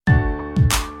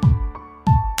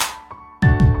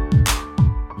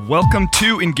Welcome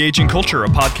to Engaging Culture, a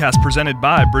podcast presented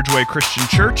by Bridgeway Christian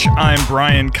Church. I'm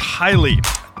Brian Kiley.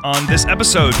 On this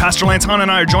episode, Pastor Lance Hahn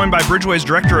and I are joined by Bridgeway's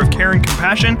Director of Care and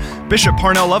Compassion, Bishop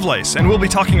Parnell Lovelace, and we'll be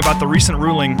talking about the recent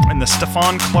ruling in the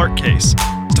Stephon Clark case.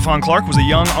 Stephon Clark was a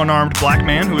young, unarmed black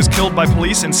man who was killed by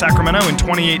police in Sacramento in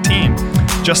 2018.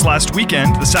 Just last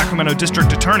weekend, the Sacramento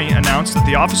District Attorney announced that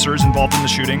the officers involved in the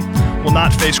shooting will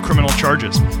not face criminal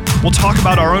charges. We'll talk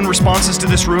about our own responses to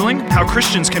this ruling, how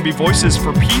Christians can be voices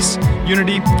for peace,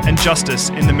 unity, and justice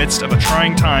in the midst of a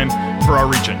trying time for our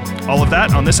region. All of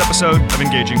that on this episode of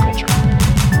Engaging Culture.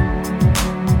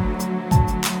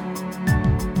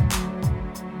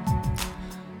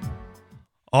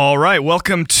 All right,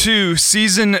 welcome to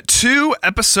Season 2,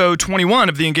 Episode 21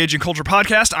 of the Engaging Culture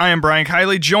podcast. I am Brian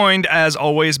Kiley, joined as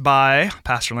always by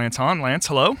Pastor Lance Hahn. Lance,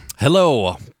 hello.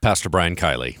 Hello, Pastor Brian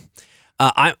Kiley.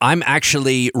 I'm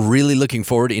actually really looking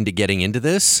forward into getting into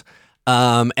this.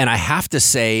 And I have to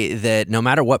say that no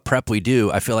matter what prep we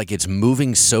do, I feel like it's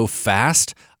moving so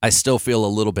fast, I still feel a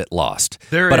little bit lost.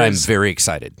 I'm very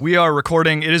excited. We are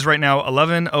recording. It is right now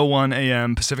 11:01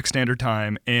 a.m. Pacific Standard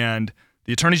Time, and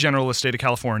the Attorney General of the state of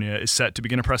California is set to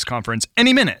begin a press conference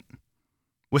any minute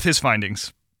with his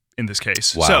findings in this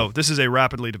case. Wow. So this is a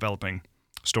rapidly developing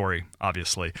story,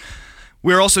 obviously.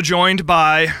 We're also joined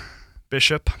by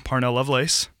Bishop Parnell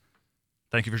Lovelace.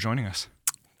 Thank you for joining us.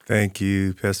 Thank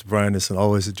you, Pastor Brian. It's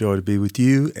always a joy to be with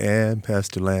you and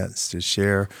Pastor Lance to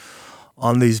share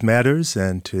on these matters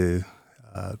and to,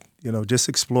 just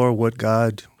explore what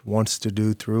God wants to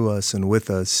do through us and with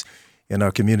us in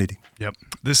our community. Yep.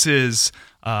 This is,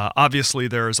 obviously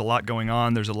there is a lot going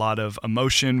on. There's a lot of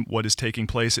emotion. What is taking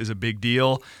place is a big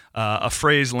deal. A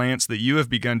phrase, Lance, that you have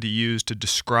begun to use to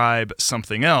describe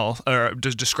something else, or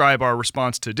to describe our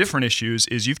response to different issues,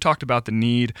 is you've talked about the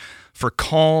need for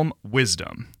calm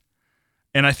wisdom.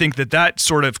 And I think that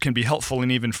sort of can be helpful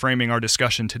in even framing our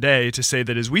discussion today to say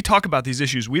that as we talk about these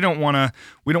issues, we don't want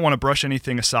to brush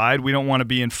anything aside. We don't want to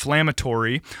be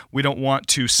inflammatory. We don't want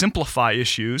to simplify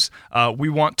issues. We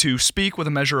want to speak with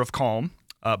a measure of calm,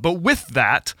 but with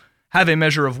that, have a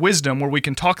measure of wisdom where we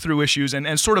can talk through issues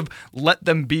and sort of let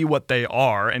them be what they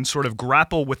are and sort of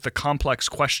grapple with the complex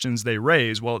questions they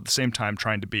raise while at the same time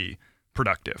trying to be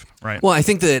productive, right? Well, I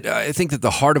think that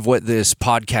the heart of what this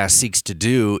podcast seeks to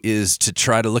do is to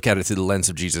try to look at it through the lens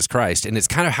of Jesus Christ, and it's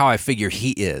kind of how I figure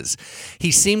he is.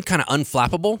 He seemed kind of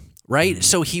unflappable, right? Mm-hmm.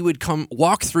 So he would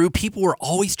walk through. People were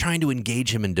always trying to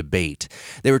engage him in debate.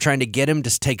 They were trying to get him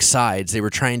to take sides. They were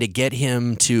trying to get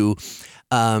him to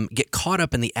get caught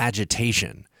up in the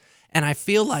agitation. And I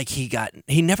feel like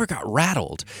he never got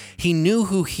rattled. He knew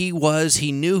who he was.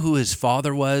 He knew who his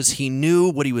father was. He knew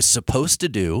what he was supposed to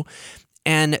do.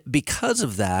 And because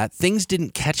of that, things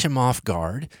didn't catch him off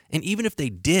guard. And even if they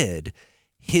did,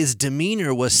 his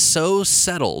demeanor was so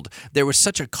settled. There was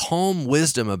such a calm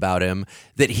wisdom about him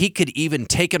that he could even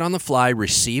take it on the fly,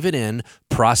 receive it in,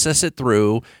 process it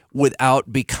through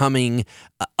without becoming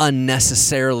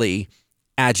unnecessarily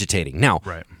agitating. Now,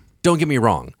 right. Don't get me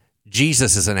wrong.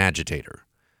 Jesus is an agitator,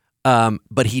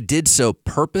 but he did so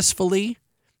purposefully,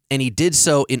 and he did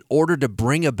so in order to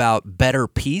bring about better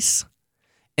peace.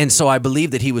 And so I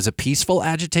believe that he was a peaceful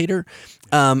agitator.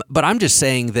 But I'm just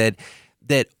saying that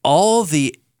all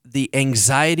the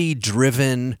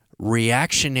anxiety-driven,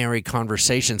 reactionary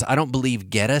conversations, I don't believe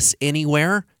get us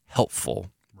anywhere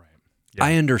helpful. Right. Yeah.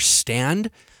 I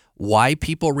understand why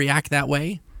people react that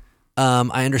way.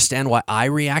 I understand why I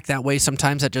react that way.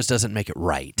 Sometimes that just doesn't make it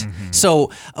right. Mm-hmm.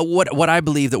 So what I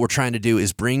believe that we're trying to do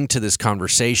is bring to this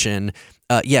conversation,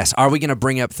 yes, are we going to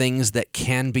bring up things that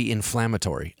can be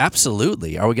inflammatory?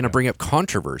 Absolutely. Are we going to bring up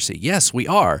controversy? Yes, we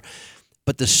are.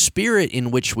 But the spirit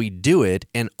in which we do it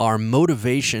and our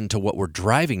motivation to what we're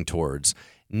driving towards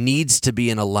needs to be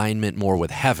in alignment more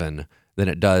with heaven than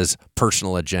it does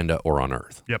personal agenda or on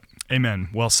earth. Yep. Amen.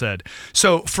 Well said.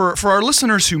 So for our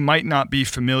listeners who might not be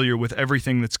familiar with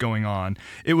everything that's going on,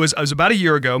 it was about a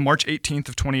year ago, March 18th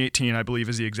of 2018, I believe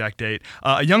is the exact date.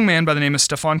 A young man by the name of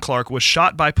Stephon Clark was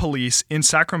shot by police in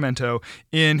Sacramento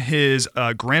in his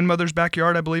grandmother's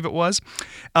backyard, I believe it was.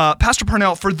 Pastor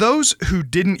Parnell, for those who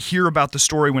didn't hear about the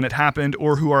story when it happened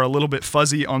or who are a little bit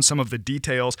fuzzy on some of the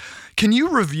details, can you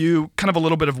review kind of a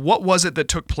little bit of what was it that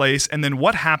took place and then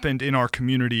what happened in our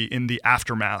community in the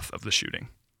aftermath of the shooting?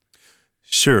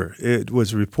 Sure. It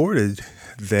was reported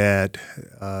that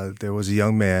there was a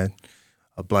young man,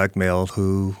 a black male,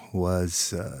 who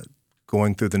was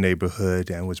going through the neighborhood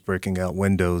and was breaking out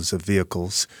windows of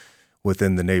vehicles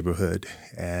within the neighborhood.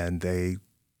 And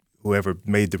whoever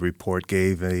made the report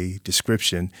gave a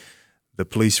description. The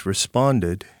police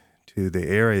responded to the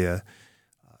area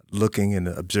looking and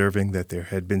observing that there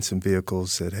had been some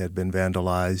vehicles that had been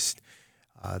vandalized.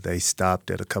 They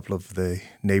stopped at a couple of the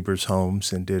neighbors'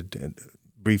 homes and did a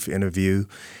brief interview.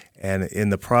 And in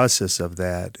the process of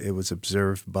that, it was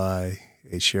observed by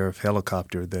a sheriff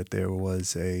helicopter that there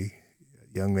was a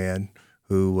young man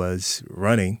who was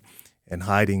running and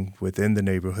hiding within the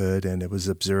neighborhood, and it was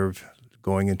observed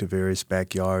going into various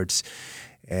backyards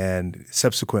and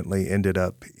subsequently ended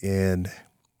up in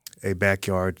a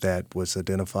backyard that was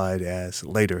identified as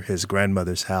later his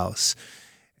grandmother's house.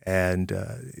 And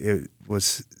it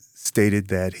was stated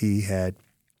that he had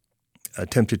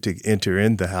attempted to enter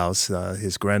in the house.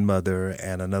 His grandmother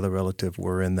and another relative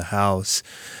were in the house,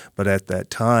 but at that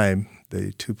time,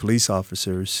 the two police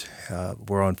officers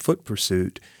were on foot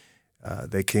pursuit.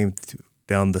 They came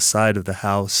down the side of the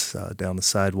house, down the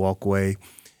side walkway,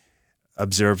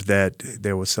 observed that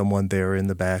there was someone there in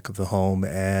the back of the home,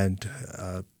 and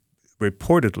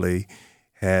reportedly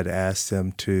had asked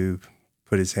him to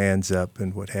put his hands up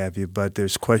and what have you. But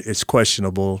it's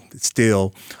questionable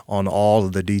still on all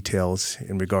of the details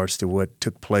in regards to what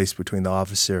took place between the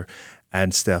officer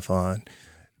and Stephon.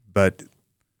 But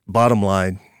bottom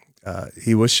line,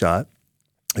 he was shot.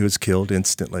 He was killed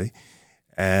instantly.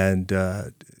 And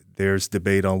there's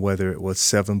debate on whether it was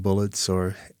 7 bullets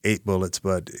or 8 bullets,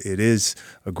 but it is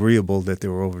agreeable that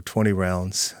there were over 20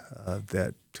 rounds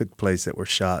that took place that were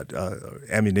shot,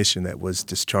 ammunition that was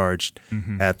discharged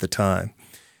at the time.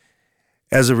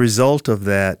 As a result of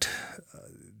that,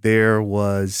 there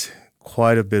was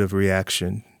quite a bit of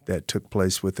reaction that took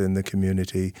place within the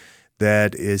community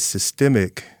that is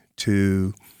systemic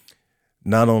to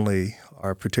not only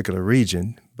our particular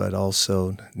region, but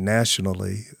also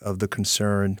nationally, of the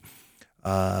concern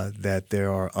that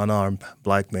there are unarmed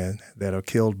black men that are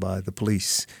killed by the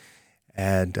police.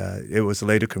 And it was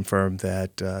later confirmed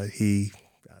that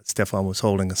Stephon was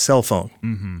holding a cell phone,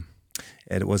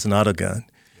 and it was not a gun.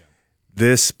 Yeah.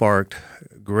 This sparked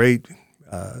great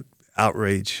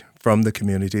outrage from the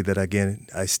community that, again,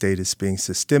 I state as being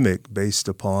systemic based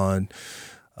upon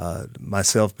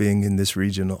myself being in this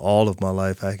region all of my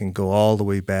life. I can go all the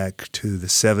way back to the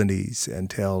 70s and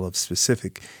tell of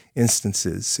specific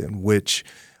instances in which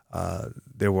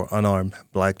there were unarmed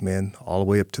black men all the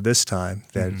way up to this time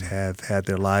that have had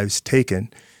their lives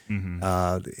taken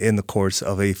in the course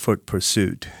of a foot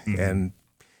pursuit. And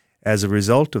as a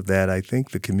result of that, I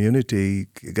think the community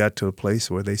got to a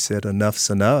place where they said enough's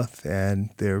enough,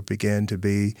 and there began to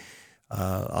be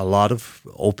a lot of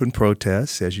open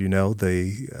protests. As you know,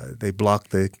 they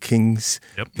blocked the Kings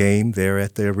game there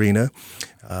at the arena.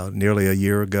 Nearly a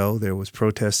year ago, there was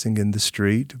protesting in the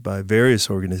street by various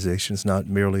organizations, not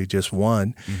merely just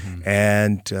one.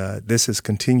 And this has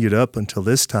continued up until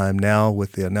this time now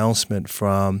with the announcement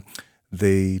from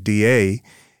the DA.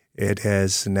 It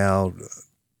has now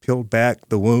peeled back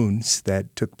the wounds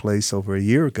that took place over a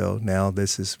year ago. Now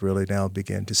this has really now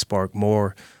begun to spark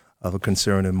more of a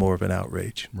concern and more of an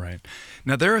outrage. Right.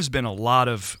 Now, there has been a lot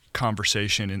of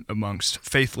conversation amongst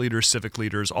faith leaders, civic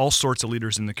leaders, all sorts of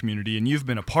leaders in the community, and you've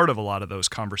been a part of a lot of those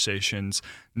conversations,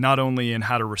 not only in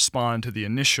how to respond to the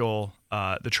initial,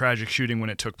 the tragic shooting when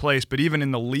it took place, but even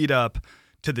in the lead up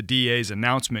to the DA's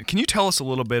announcement. Can you tell us a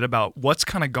little bit about what's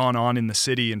kind of gone on in the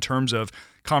city in terms of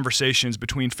conversations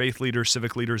between faith leaders,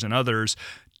 civic leaders, and others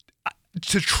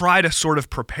to try to sort of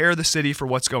prepare the city for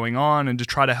what's going on and to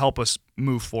try to help us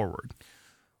move forward?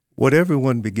 What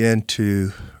everyone began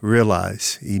to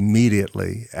realize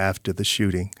immediately after the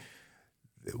shooting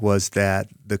was that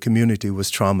the community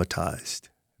was traumatized,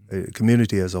 the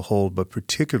community as a whole, but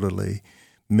particularly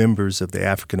members of the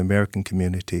African American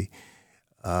community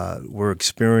were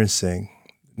experiencing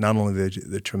not only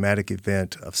the traumatic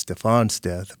event of Stephon's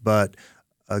death, but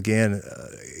again,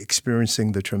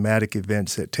 experiencing the traumatic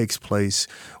events that takes place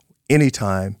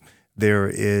anytime there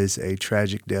is a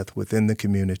tragic death within the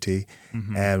community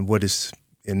and what is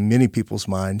in many people's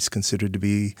minds considered to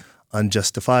be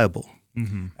unjustifiable.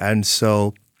 And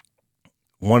so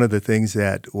one of the things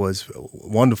that was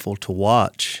wonderful to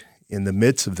watch in the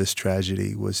midst of this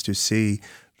tragedy was to see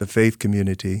the faith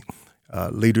community,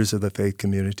 leaders of the faith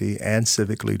community and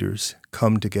civic leaders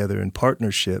come together in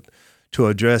partnership to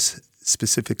address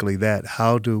specifically that.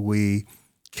 How do we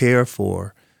care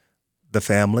for the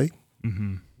family,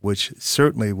 which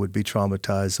certainly would be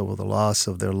traumatized over the loss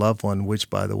of their loved one, which,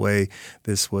 by the way,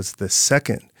 this was the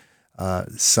second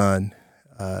son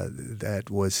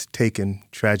that was taken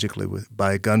tragically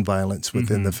by gun violence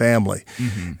within the family.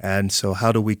 And so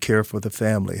how do we care for the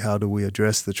family? How do we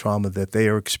address the trauma that they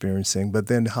are experiencing? But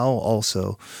then how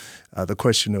also, the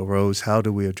question arose, how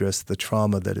do we address the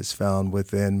trauma that is found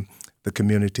within the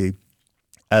community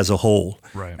as a whole.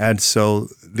 Right. And so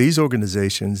these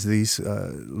organizations, these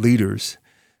leaders,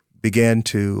 began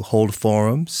to hold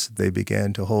forums. They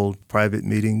began to hold private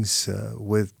meetings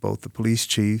with both the police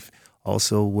chief,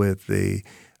 also with the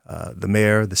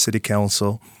mayor, the city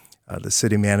council, the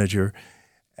city manager,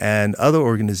 and other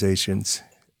organizations,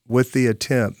 with the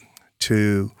attempt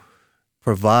to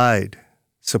provide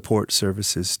support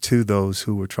services to those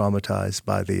who were traumatized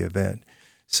by the event.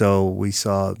 So we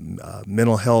saw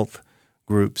mental health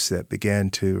groups that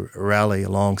began to rally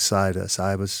alongside us.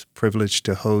 I was privileged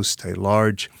to host a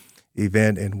large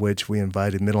event in which we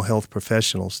invited mental health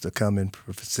professionals to come and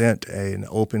present an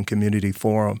open community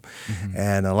forum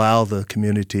and allow the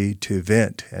community to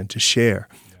vent and to share,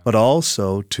 but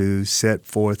also to set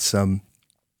forth some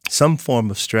form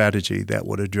of strategy that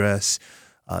would address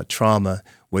trauma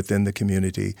within the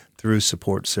community through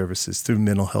support services, through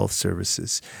mental health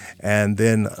services. And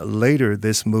then later,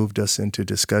 this moved us into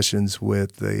discussions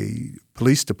with the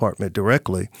police department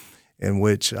directly, in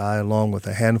which I, along with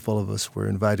a handful of us, were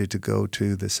invited to go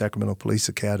to the Sacramento Police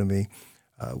Academy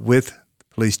with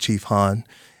Police Chief Hahn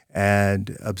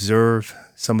and observe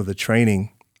some of the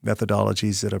training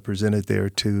methodologies that are presented there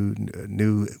to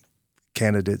new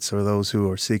candidates or those who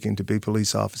are seeking to be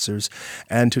police officers,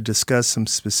 and to discuss some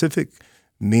specific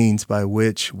means by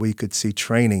which we could see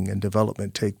training and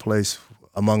development take place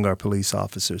among our police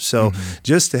officers. So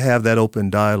just to have that open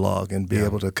dialogue and be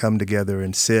able to come together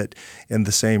and sit in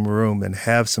the same room and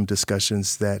have some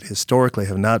discussions that historically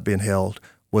have not been held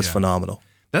was phenomenal.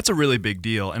 That's a really big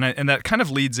deal, and that kind of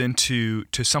leads into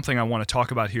something I want to talk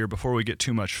about here before we get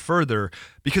too much further,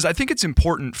 because I think it's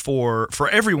important for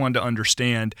everyone to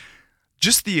understand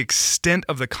just the extent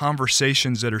of the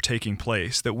conversations that are taking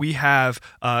place, that we have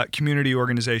community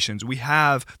organizations, we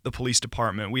have the police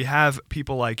department, we have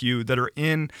people like you that are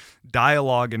in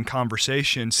dialogue and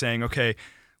conversation saying, okay,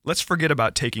 let's forget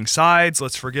about taking sides,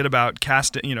 let's forget about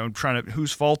trying to,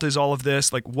 whose fault is all of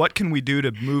this? Like, what can we do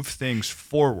to move things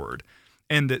forward?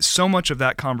 And that so much of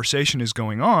that conversation is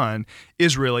going on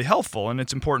is really helpful, and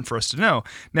it's important for us to know.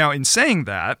 Now, in saying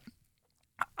that,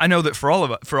 I know that for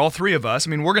all three of us,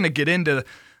 I mean, we're going to get into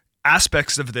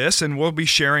aspects of this, and we'll be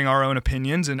sharing our own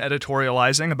opinions and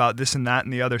editorializing about this and that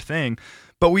and the other thing.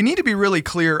 But we need to be really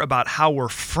clear about how we're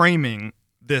framing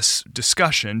this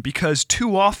discussion, because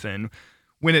too often,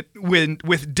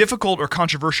 with difficult or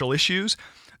controversial issues,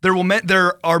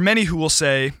 there are many who will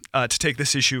say, to take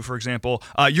this issue, for example,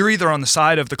 you're either on the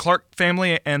side of the Clark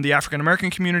family and the African-American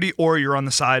community, or you're on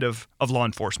the side of law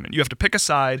enforcement. You have to pick a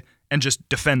side and just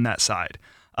defend that side.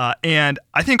 And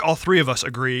I think all three of us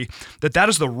agree that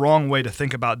is the wrong way to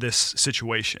think about this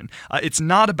situation. It's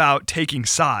not about taking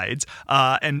sides,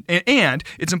 and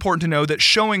it's important to know that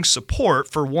showing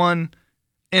support for one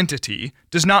entity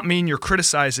does not mean you're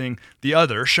criticizing the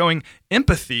other. Showing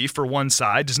empathy for one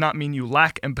side does not mean you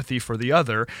lack empathy for the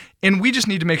other. And we just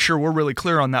need to make sure we're really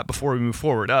clear on that before we move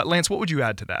forward. Lance, what would you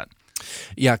add to that?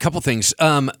 Yeah, a couple things.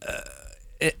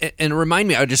 And remind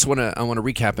me, I want to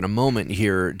recap in a moment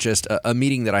here, just a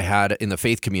meeting that I had in the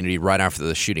faith community right after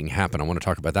the shooting happened. I want to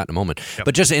talk about that in a moment. Yep.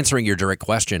 But just answering your direct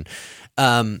question,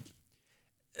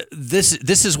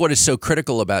 this is what is so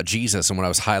critical about Jesus, and what I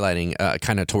was highlighting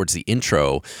kind of towards the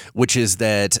intro, which is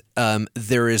that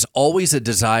there is always a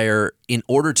desire, in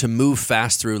order to move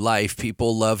fast through life,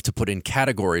 people love to put in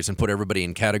categories and put everybody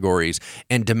in categories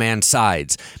and demand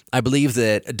sides. I believe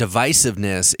that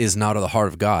divisiveness is not of the heart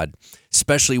of God,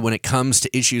 especially when it comes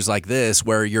to issues like this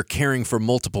where you're caring for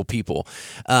multiple people.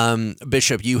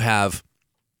 Bishop, you have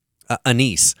a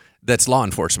niece that's law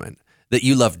enforcement that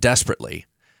you love desperately.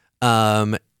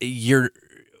 We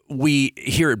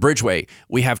here at Bridgeway,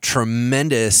 we have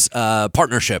tremendous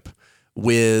partnership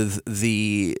with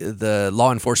the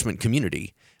law enforcement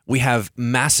community. We have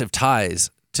massive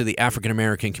ties to the African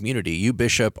American community. You,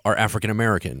 Bishop, are African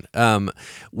American.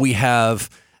 We have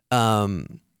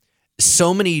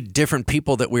so many different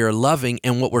people that we are loving,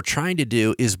 and what we're trying to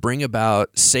do is bring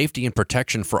about safety and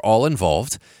protection for all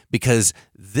involved, because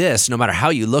this, no matter how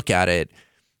you look at it,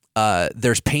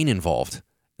 there's pain involved.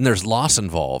 And there's loss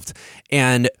involved,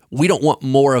 and we don't want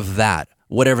more of that,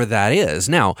 whatever that is.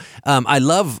 Now, I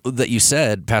love that you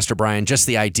said, Pastor Brian, just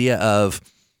the idea of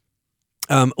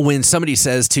when somebody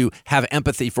says to have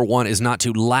empathy for one is not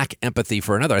to lack empathy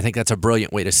for another. I think that's a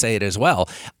brilliant way to say it as well.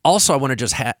 Also, I want to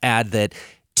just add that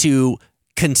to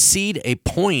concede a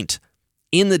point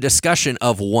in the discussion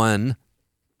of one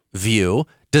view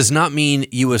does not mean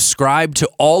you ascribe to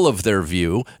all of their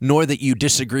view, nor that you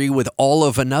disagree with all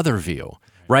of another view.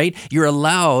 right? You're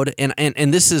allowed,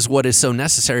 and this is what is so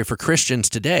necessary for Christians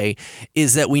today,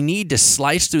 is that we need to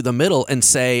slice through the middle and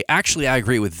say, actually, I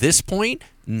agree with this point,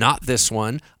 not this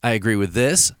one. I agree with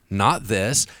this, not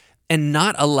this, and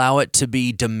not allow it to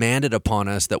be demanded upon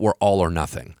us that we're all or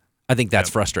nothing. I think that's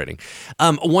frustrating.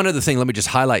 One other thing, let me just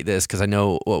highlight this because I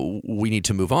know we need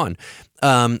to move on.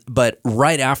 But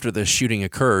right after the shooting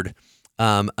occurred,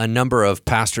 a number of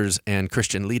pastors and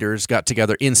Christian leaders got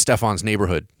together in Stephon's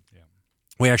neighborhood. Yeah.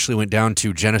 We actually went down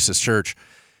to Genesis Church,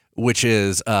 which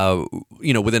is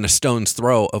within a stone's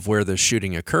throw of where the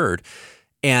shooting occurred,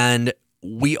 and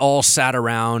we all sat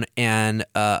around, and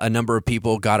a number of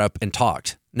people got up and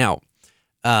talked. Now,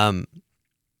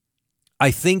 I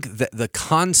think that the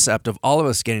concept of all of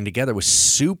us getting together was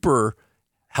super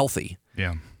healthy.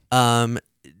 Yeah.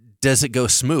 Does it go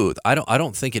smooth? I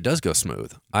don't think it does go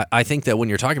smooth. I think that when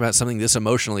you're talking about something this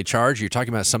emotionally charged, you're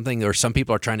talking about something where some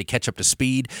people are trying to catch up to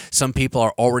speed, some people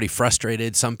are already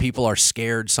frustrated, some people are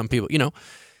scared, some people,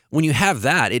 when you have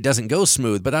that, it doesn't go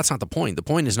smooth, but that's not the point. The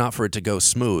point is not for it to go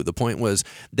smooth. The point was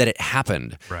that it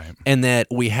happened. Right. And that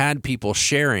we had people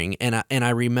sharing, and I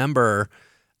remember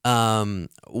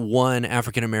one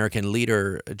African-American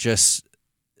leader just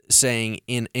saying,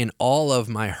 in all of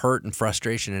my hurt and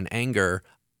frustration and anger,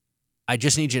 I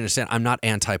just need you to understand, I'm not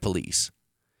anti-police.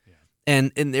 Yeah.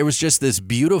 And there was just this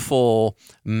beautiful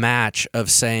match of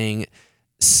saying,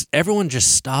 everyone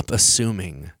just stop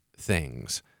assuming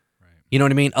things. Right. You know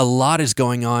what I mean? A lot is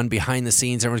going on behind the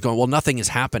scenes. Everyone's going, well, nothing is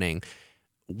happening.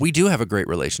 We do have a great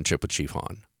relationship with Chief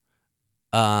Hahn.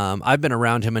 I've been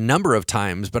around him a number of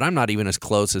times, but I'm not even as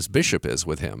close as Bishop is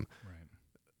with him.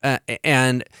 Right.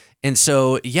 And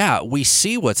so, yeah, we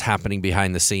see what's happening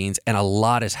behind the scenes, and a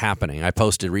lot is happening. I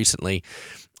posted recently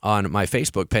on my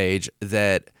Facebook page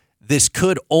that this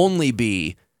could only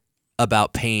be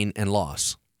about pain and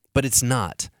loss, but it's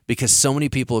not, because so many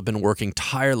people have been working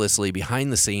tirelessly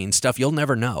behind the scenes, stuff you'll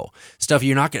never know, stuff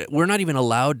we're not even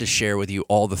allowed to share with you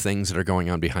all the things that are going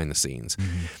on behind the scenes.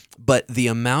 Mm-hmm. But the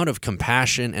amount of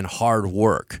compassion and hard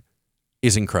work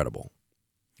is incredible.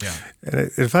 Yeah.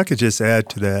 And if I could just add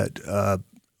to that,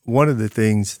 one of the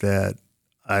things that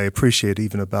I appreciate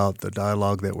even about the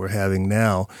dialogue that we're having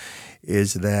now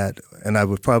is that, and I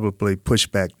would probably push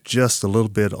back just a little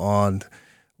bit on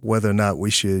whether or not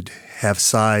we should have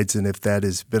sides and if that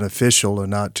is beneficial or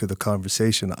not to the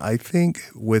conversation. I think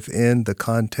within the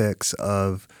context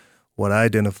of what I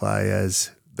identify as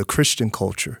the Christian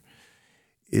culture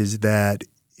is that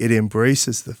it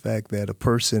embraces the fact that a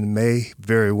person may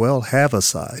very well have a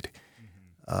side.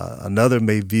 Another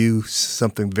may view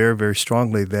something very, very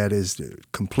strongly that is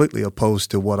completely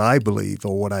opposed to what I believe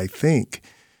or what I think.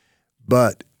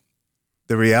 But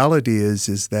the reality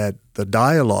is that the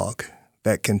dialogue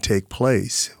that can take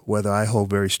place, whether I hold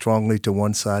very strongly to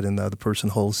one side and the other person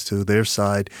holds to their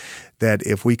side, that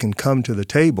if we can come to the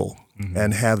table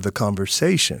and have the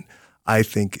conversation, I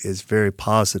think is very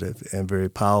positive and very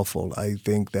powerful. I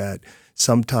think that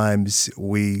sometimes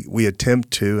we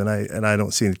attempt to, and I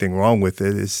don't see anything wrong with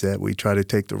it, is that we try to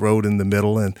take the road in the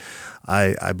middle, and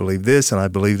I believe this and I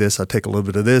believe this, I take a little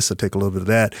bit of this, I take a little bit of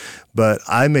that, but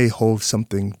I may hold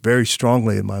something very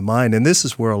strongly in my mind, and this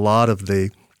is where a lot of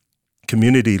the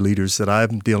community leaders that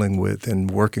I'm dealing with and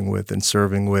working with and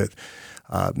serving with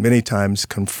many times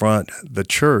confront the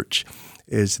church,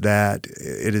 is that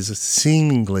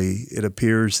it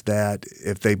appears that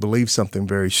if they believe something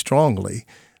very strongly,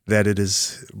 that it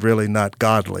is really not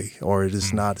godly, or it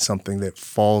is not something that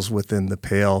falls within the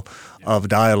pale of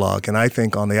dialogue. And I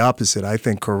think on the opposite, I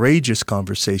think courageous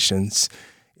conversations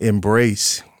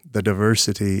embrace the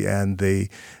diversity and the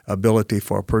ability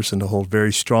for a person to hold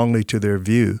very strongly to their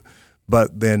view.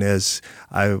 But then, as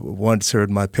I once heard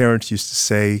my parents used to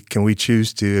say, can we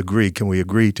choose to agree? Can we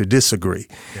agree to disagree?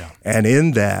 Yeah. And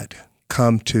in that,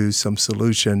 come to some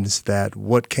solutions that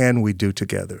what can we do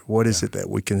together? What is it that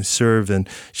we can serve and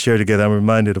share together? I'm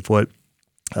reminded of what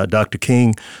Dr.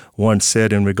 King once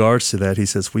said in regards to that. He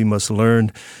says, we must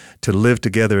learn to live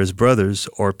together as brothers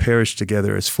or perish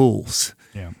together as fools.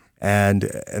 Yeah. And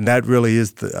that really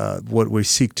is what we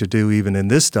seek to do even in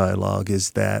this dialogue,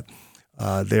 is that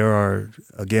there are,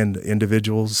 again,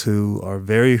 individuals who are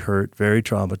very hurt, very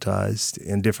traumatized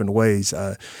in different ways.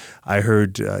 I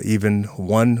heard even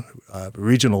one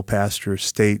regional pastor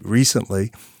state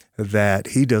recently that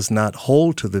he does not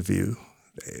hold to the view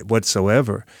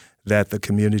whatsoever that the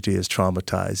community is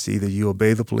traumatized. Either you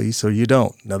obey the police or you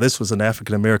don't. Now, this was an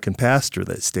African-American pastor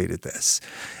that stated this.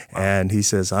 Wow. And he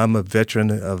says, I'm a veteran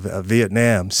of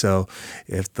Vietnam, so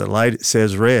if the light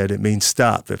says red, it means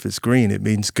stop. If it's green, it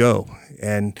means go.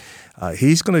 And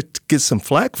he's going to get some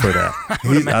flack for that.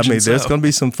 There's going to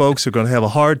be some folks who are going to have a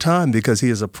hard time because he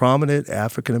is a prominent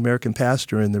African-American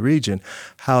pastor in the region.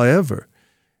 However,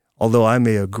 although I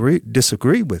may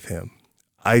disagree with him,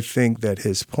 I think that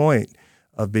his point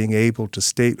of being able to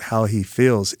state how he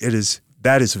feels,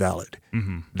 that is valid.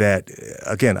 Mm-hmm. That,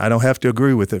 again, I don't have to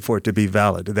agree with it for it to be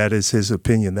valid. That is his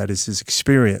opinion. That is his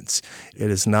experience.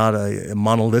 It is not a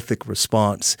monolithic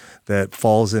response that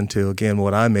falls into, again,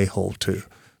 what I may hold to.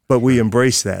 But we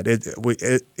embrace that.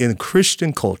 In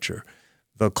Christian culture,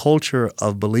 the culture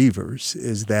of believers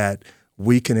is that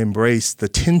we can embrace the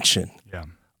tension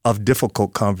of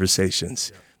difficult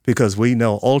conversations because we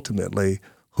know ultimately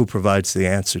who provides the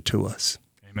answer to us.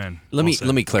 Amen. Let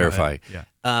me clarify.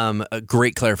 A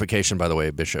great clarification, by the way,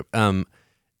 Bishop.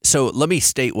 So let me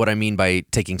state what I mean by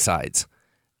taking sides.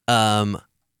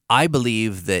 I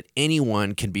believe that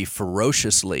anyone can be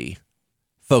ferociously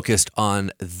focused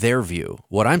on their view.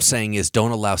 What I'm saying is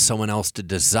don't allow someone else to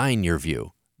design your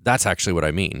view. That's actually what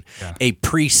I mean. Yeah. A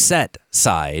preset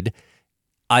side,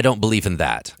 I don't believe in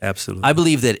that. Absolutely. I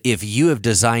believe that if you have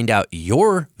designed out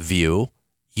your view,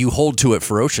 you hold to it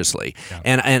ferociously.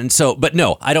 Yeah. And so, but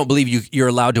no, I don't believe you're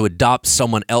allowed to adopt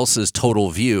someone else's total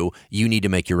view. You need to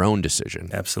make your own decision.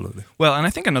 Absolutely. Well, and I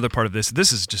think another part of this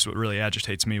is just what really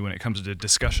agitates me when it comes to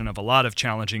discussion of a lot of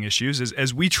challenging issues, is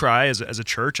as we try, as a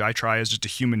church, I try as just a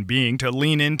human being to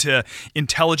lean into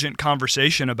intelligent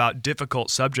conversation about difficult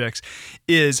subjects,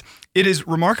 it is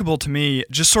remarkable to me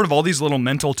just sort of all these little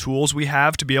mental tools we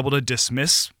have to be able to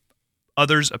dismiss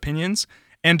others' opinions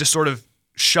and to sort of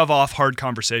shove off hard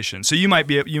conversation. So you might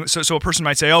be, so a person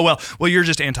might say, oh, well, you're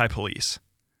just anti-police.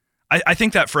 I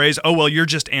think that phrase, oh, well, you're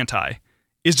just anti,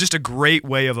 is just a great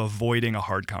way of avoiding a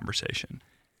hard conversation.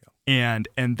 And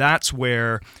that's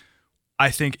where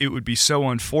I think it would be so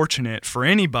unfortunate for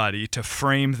anybody to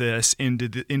frame this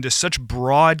into such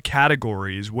broad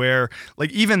categories where,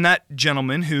 like, even that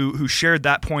gentleman who shared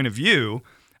that point of view,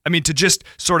 I mean, to just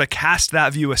sort of cast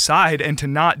that view aside and to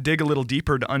not dig a little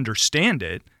deeper to understand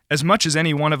it, as much as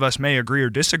any one of us may agree or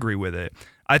disagree with it,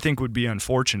 I think would be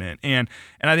unfortunate. And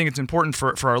I think it's important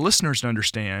for our listeners to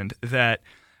understand that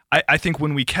I think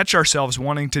when we catch ourselves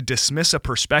wanting to dismiss a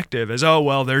perspective as, oh,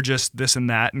 well, they're just this and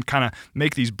that, and kind of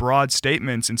make these broad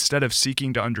statements instead of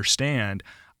seeking to understand,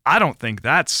 I don't think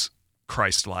that's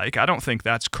Christ-like. I don't think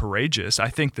that's courageous. I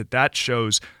think that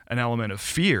shows an element of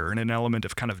fear and an element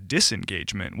of kind of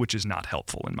disengagement, which is not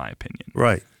helpful in my opinion.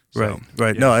 Right. Yeah.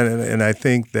 No, and I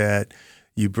think that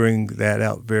you bring that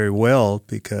out very well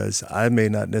because I may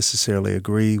not necessarily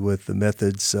agree with the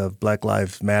methods of Black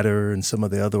Lives Matter and some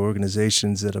of the other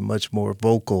organizations that are much more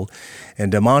vocal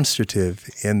and demonstrative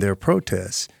in their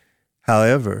protests.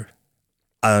 However,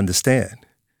 I understand.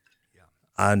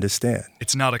 I understand.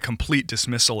 It's not a complete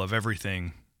dismissal of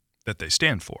everything that they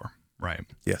stand for, right?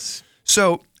 Yes.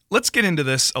 So let's get into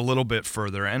this a little bit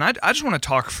further. And I just want to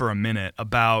talk for a minute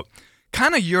about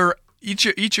kind of each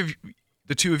of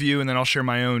the two of you, and then I'll share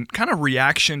my own kind of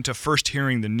reaction to first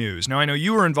hearing the news. Now, I know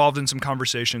you were involved in some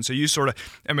conversation, so you sort of,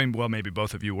 maybe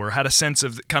both of you had a sense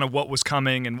of kind of what was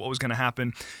coming and what was going to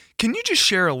happen. Can you just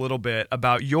share a little bit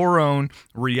about your own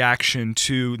reaction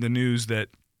to the news that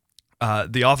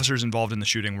the officers involved in the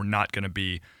shooting were not going to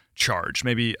be charged?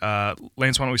 Maybe,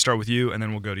 Lance, why don't we start with you, and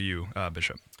then we'll go to you,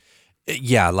 Bishop.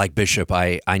 Yeah, like Bishop,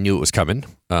 I knew it was coming.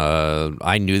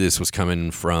 I knew this was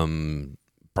coming from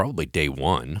probably day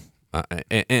one.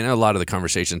 And a lot of the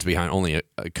conversations behind only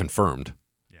confirmed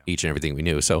each and everything we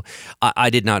knew. So I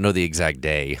did not know the exact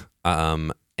day.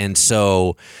 And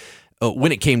so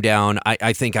when it came down,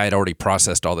 I think I had already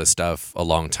processed all this stuff a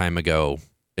long time ago.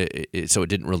 So it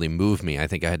didn't really move me. I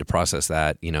think I had to process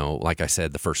that, like I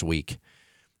said, the first week.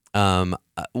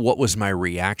 What was my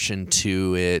reaction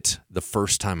to it the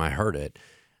first time I heard it?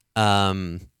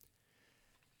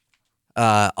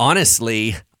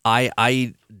 Honestly,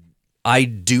 I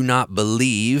do not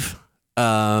believe,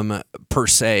 per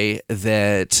se,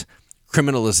 that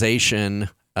criminalization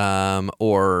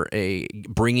or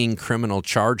bringing criminal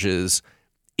charges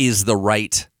is the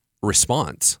right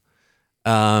response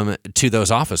to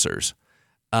those officers.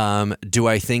 Do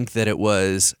I think that it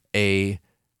was a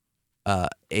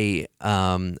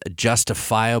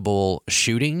justifiable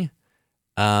shooting?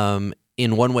 In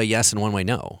one way, yes, in one way,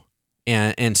 no.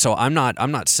 And so I'm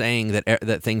not saying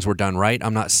that things were done right.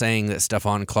 I'm not saying that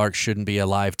Stephon Clark shouldn't be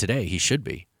alive today. He should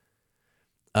be.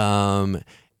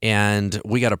 And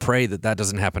we got to pray that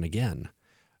doesn't happen again.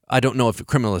 I don't know if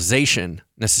criminalization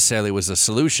necessarily was a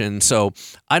solution. So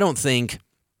I don't think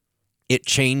it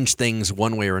changed things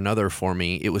one way or another for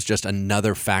me. It was just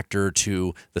another factor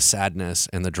to the sadness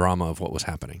and the drama of what was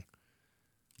happening.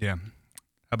 Yeah.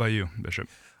 How about you, Bishop?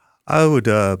 I would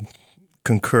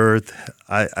concur.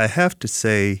 I have to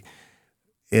say,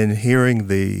 in hearing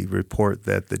the report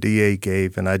that the DA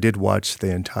gave, and I did watch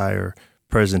the entire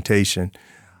presentation,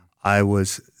 I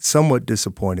was somewhat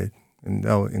disappointed, and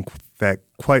no, in fact,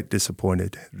 quite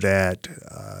disappointed that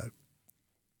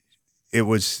it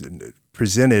was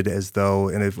presented as though,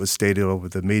 and it was stated over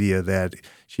the media that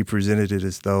she presented it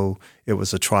as though it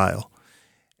was a trial.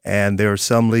 And there are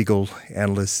some legal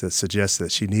analysts that suggest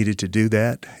that she needed to do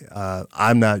that.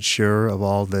 I'm not sure of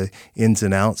all the ins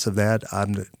and outs of that.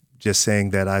 I'm just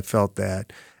saying that I felt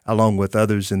that, along with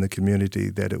others in the community,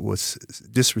 that it was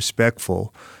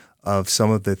disrespectful of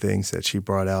some of the things that she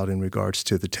brought out in regards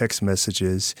to the text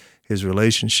messages, his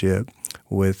relationship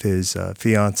with his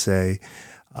fiancée.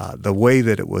 The way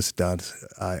that it was done,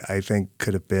 I think,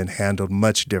 could have been handled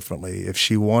much differently. If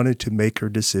she wanted to make her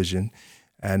decision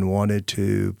and wanted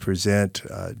to present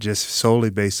just solely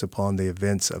based upon the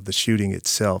events of the shooting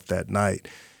itself that night,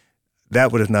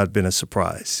 that would have not been a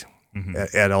surprise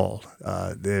at all.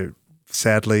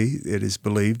 Sadly, it is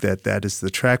believed that that is the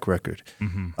track record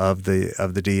of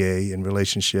the DA in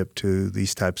relationship to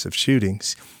these types of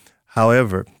shootings.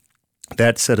 However,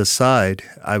 that set aside,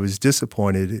 I was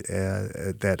disappointed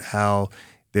that how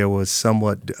there was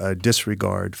somewhat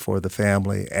disregard for the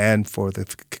family and for the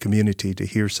community to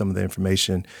hear some of the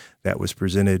information that was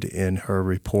presented in her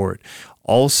report.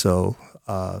 Also,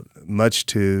 much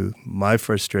to my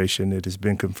frustration, it has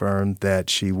been confirmed that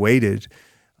she waited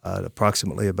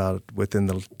approximately about within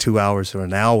the 2 hours or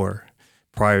an hour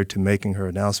prior to making her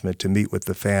announcement to meet with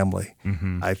the family.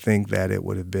 I think that it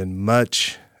would have been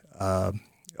much,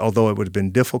 although it would have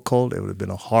been difficult, it would have been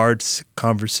a hard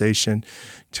conversation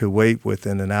to wait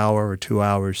within an hour or 2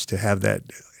 hours to have that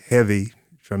heavy,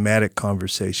 dramatic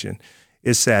conversation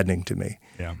is saddening to me.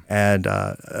 Yeah. And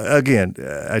again,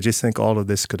 I just think all of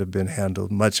this could have been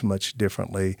handled much, much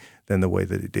differently than the way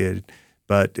that it did.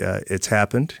 But it's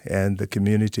happened, and the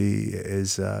community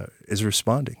is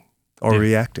responding or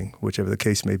reacting, whichever the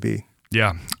case may be.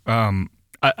 Yeah.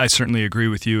 I certainly agree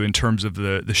with you in terms of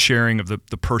the sharing of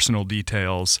the personal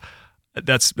details.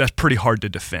 That's pretty hard to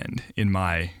defend in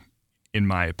my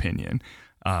opinion.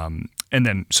 And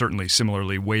then certainly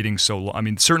similarly waiting so long. I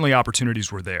mean, certainly opportunities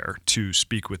were there to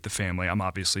speak with the family. I'm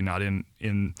obviously not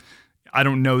in I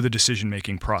don't know the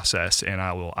decision-making process, and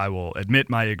I will admit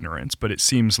my ignorance, but it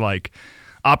seems like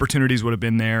opportunities would have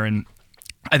been there. And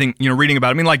I think, reading about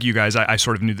it, I mean, like you guys, I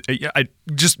sort of knew, I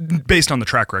just based on the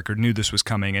track record, knew this was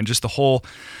coming. And just the whole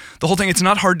thing, it's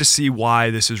not hard to see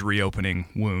why this is reopening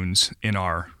wounds in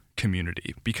our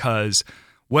community, because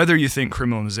whether you think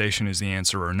criminalization is the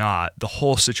answer or not, the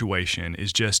whole situation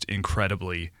is just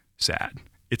incredibly sad.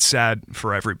 It's sad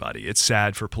for everybody. It's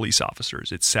sad for police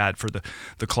officers. It's sad for the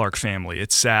Clark family.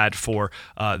 It's sad for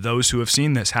those who have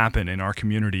seen this happen in our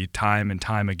community time and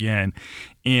time again.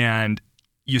 And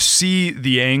you see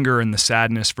the anger and the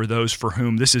sadness for those for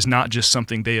whom this is not just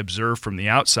something they observe from the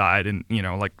outside. And,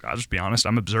 like, I'll just be honest,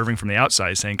 I'm observing from the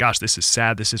outside saying, gosh, this is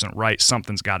sad. This isn't right.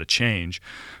 Something's got to change.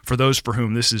 For those for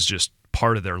whom this is just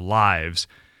part of their lives,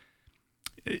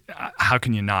 how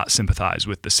can you not sympathize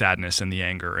with the sadness and the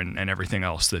anger and everything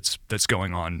else that's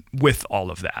going on with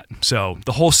all of that? So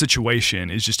the whole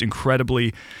situation is just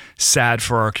incredibly sad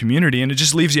for our community, and it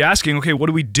just leaves you asking, okay, what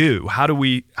do we do? How do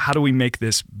we make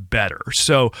this better?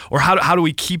 So, or how do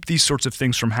we keep these sorts of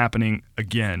things from happening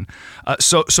again?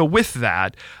 So with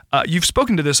that, you've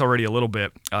spoken to this already a little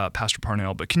bit, Pastor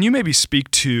Parnell, but can you maybe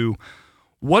speak to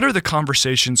what are the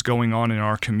conversations going on in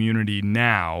our community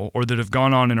now, or that have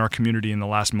gone on in our community in the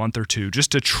last month or two,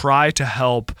 just to try to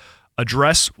help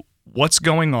address what's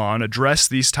going on, address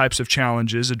these types of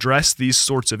challenges, address these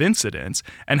sorts of incidents,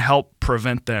 and help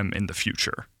prevent them in the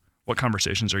future? What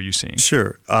conversations are you seeing?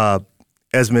 Sure.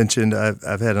 As mentioned,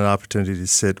 I've had an opportunity to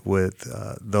sit with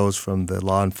those from the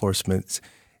law enforcement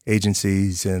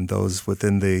agencies and those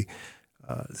within the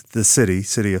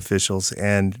city officials,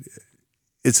 and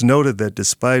it's noted that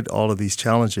despite all of these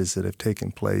challenges that have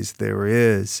taken place, there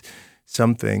is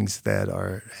some things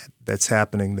that's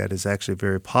happening that is actually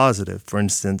very positive. For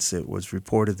instance, it was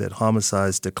reported that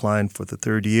homicides declined for the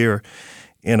third year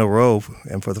in a row,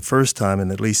 and for the first time in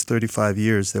at least 35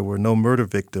 years, there were no murder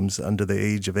victims under the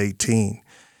age of 18.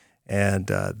 And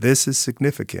this is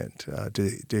significant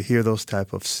to hear those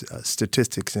type of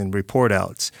statistics and report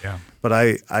outs. Yeah. But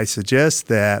I suggest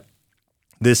that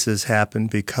this has happened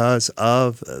because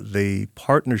of the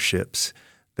partnerships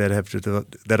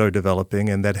that are developing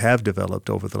and that have developed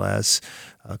over the last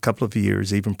couple of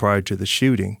years, even prior to the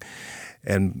shooting,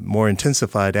 and more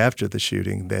intensified after the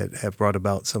shooting, that have brought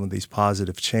about some of these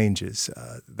positive changes.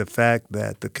 The fact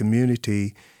that the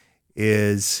community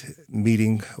is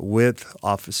meeting with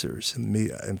officers.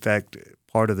 In fact,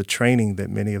 part of the training that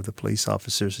many of the police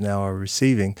officers now are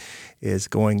receiving is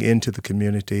going into the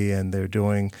community, and they're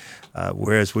doing,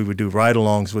 whereas we would do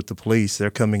ride-alongs with the police, they're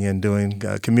coming in doing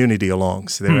community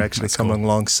alongs. They're actually coming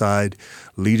alongside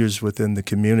leaders within the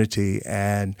community,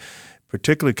 and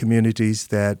particularly communities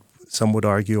that some would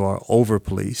argue are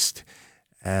over-policed,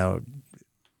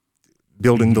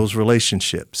 building those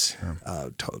relationships,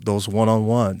 those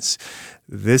one-on-ones.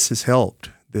 This has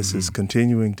helped. This is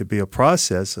continuing to be a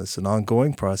process. It's an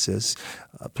ongoing process.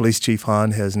 Police Chief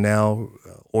Hahn has now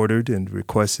ordered and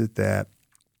requested that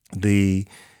the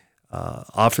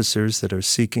officers that are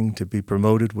seeking to be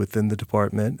promoted within the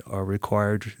department are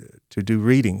required to do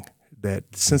reading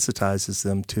that sensitizes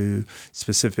them to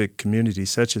specific communities,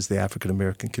 such as the African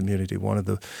American community. One of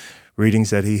the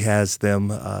readings that he has them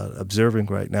observing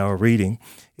right now, or reading,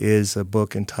 is a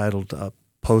book entitled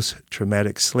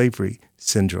Post-Traumatic Slavery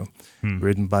Syndrome,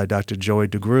 written by Dr. Joy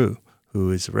DeGrew,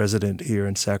 who is a resident here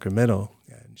in Sacramento.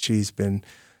 And she's been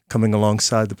coming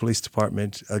alongside the police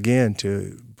department, again,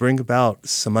 to bring about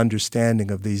some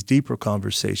understanding of these deeper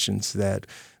conversations that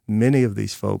many of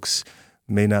these folks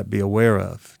may not be aware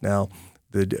of. Now,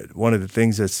 one of the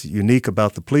things that's unique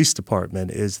about the police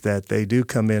department is that they do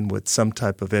come in with some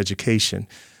type of education,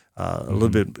 a little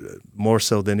bit more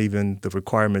so than even the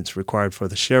requirements required for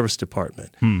the sheriff's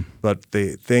department. But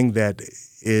the thing that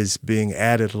is being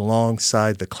added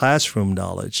alongside the classroom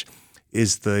knowledge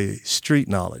is the street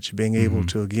knowledge, being able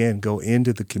to, again, go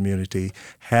into the community,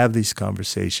 have these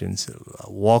conversations,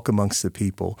 walk amongst the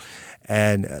people,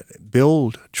 and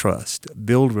build trust,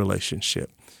 build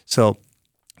relationship. So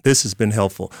this has been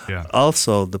helpful. Yeah.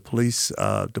 Also, the police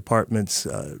department's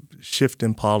shift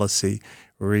in policy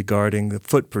regarding the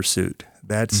foot pursuit,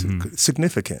 that's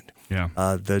significant. Yeah.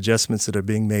 The adjustments that are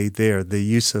being made there, the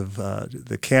use of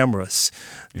the cameras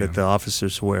that the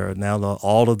officers wear. Now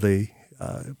all of the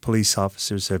police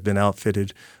officers have been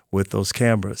outfitted with those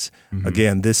cameras.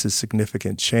 Again, this is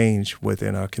significant change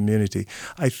within our community.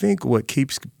 I think what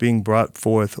keeps being brought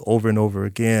forth over and over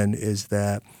again is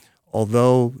that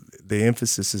although the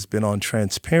emphasis has been on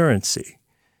transparency,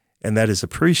 and that is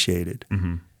appreciated,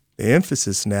 the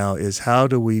emphasis now is how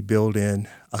do we build in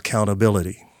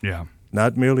accountability? Yeah.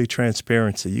 Not merely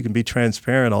transparency. You can be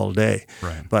transparent all day,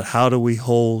 Right. but how do we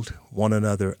hold one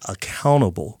another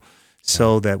accountable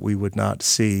so that we would not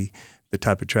see the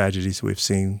type of tragedies we've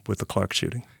seen with the Clark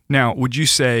shooting? Now, would you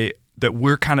say that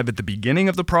we're kind of at the beginning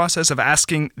of the process of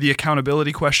asking the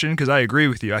accountability question? Because I agree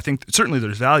with you. I think certainly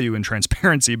there's value in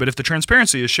transparency, but if the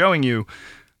transparency is showing you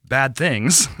bad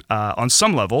things, on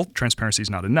some level, transparency is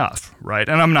not enough, right?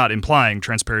 And I'm not implying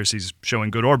transparency is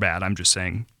showing good or bad. I'm just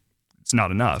saying it's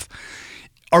not enough.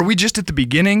 Are we just at the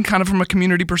beginning, kind of from a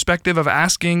community perspective, of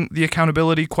asking the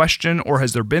accountability question, or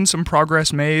has there been some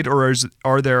progress made, or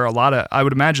are there a lot of, I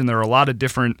would imagine there are a lot of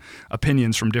different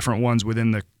opinions from different ones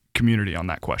within the community on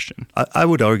that question? I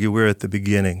would argue we're at the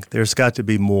beginning. There's got to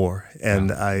be more,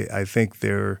 and I think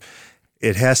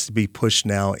it has to be pushed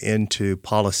now into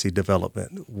policy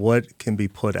development. What can be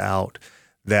put out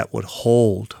that would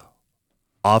hold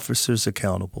officers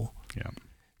accountable? Yeah.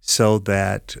 So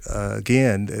that,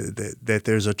 again, that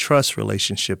there's a trust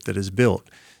relationship that is built.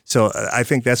 So I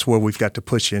think that's where we've got to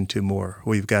push into more.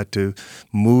 We've got to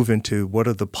move into what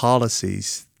are the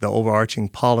policies, the overarching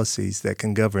policies that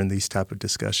can govern these type of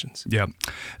discussions. Yeah.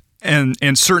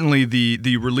 And certainly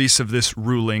the release of this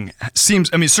ruling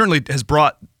certainly has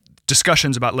brought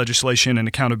discussions about legislation and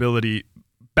accountability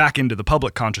back into the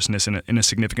public consciousness in a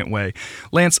significant way.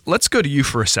 Lance, let's go to you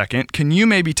for a second. Can you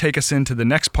maybe take us into the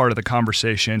next part of the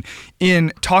conversation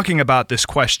in talking about this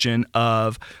question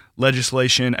of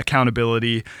legislation,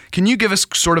 accountability? Can you give us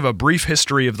sort of a brief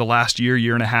history of the last year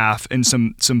and a half, and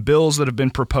some bills that have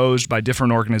been proposed by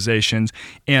different organizations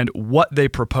and what they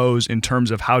propose in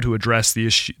terms of how to address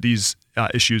these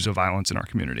issues of violence in our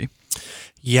community?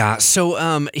 Yeah,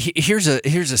 so here's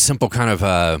a simple kind of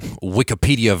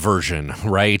Wikipedia version,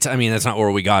 right? I mean, that's not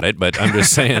where we got it, but I'm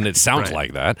just saying it sounds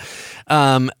like that.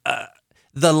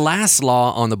 The last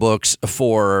law on the books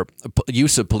for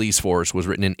use of police force was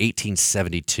written in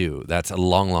 1872. That's a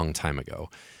long, long time ago.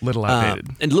 Little outdated.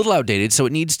 And a little outdated, so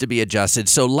it needs to be adjusted.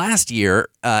 So last year,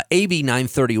 AB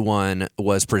 931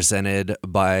 was presented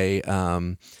by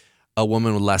a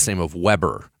woman with the last name of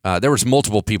Weber. There was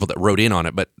multiple people that wrote in on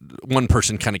it, but one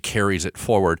person kind of carries it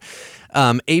forward.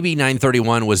 AB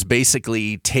 931 was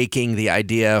basically taking the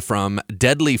idea from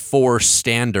deadly force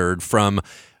standard from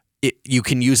you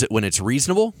can use it when it's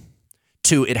reasonable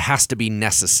to it has to be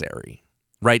necessary,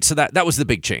 right? So that was the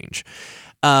big change.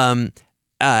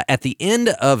 At the end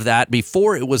of that,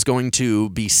 before it was going to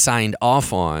be signed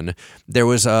off on, there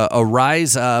was a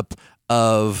rise up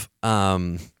of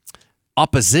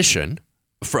opposition,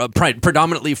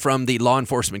 predominantly from the law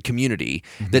enforcement community,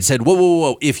 that said,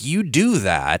 whoa, if you do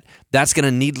that, that's going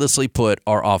to needlessly put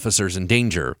our officers in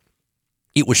danger.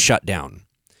 It was shut down.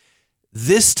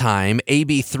 This time,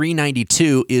 AB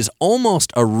 392 is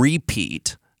almost a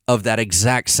repeat of that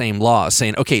exact same law,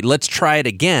 saying, okay, let's try it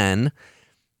again,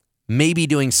 maybe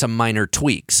doing some minor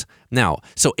tweaks. Now,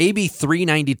 so AB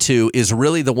 392 is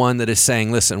really the one that is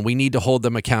saying, listen, we need to hold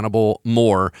them accountable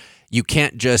more. You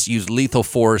can't just use lethal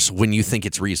force when you think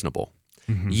it's reasonable.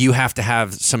 You have to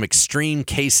have some extreme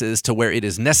cases to where it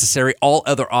is necessary. All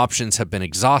other options have been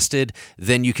exhausted.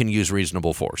 Then you can use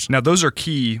reasonable force. Now, those are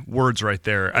key words right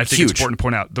there. I think it's important to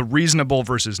point out the reasonable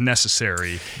versus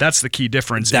necessary. That's the key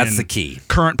difference. That's in the key.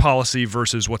 Current policy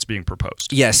versus what's being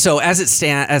proposed. Yeah. So as it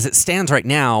stands right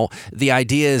now, the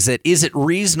idea is that is it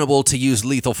reasonable to use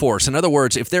lethal force? In other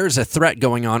words, if there is a threat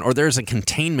going on, or there is a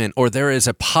containment, or there is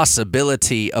a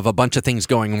possibility of a bunch of things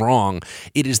going wrong,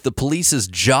 it is the police's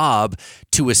job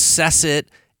to assess it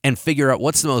and figure out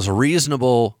what's the most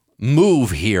reasonable move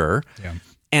here. Yeah.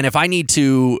 And if I need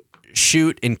to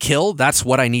shoot and kill, that's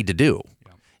what I need to do.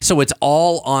 Yeah. So it's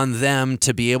all on them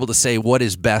to be able to say what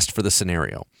is best for the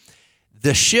scenario.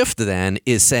 The shift then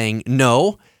is saying,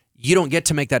 no, you don't get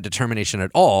to make that determination at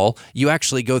all. You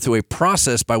actually go through a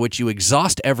process by which you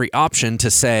exhaust every option to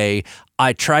say,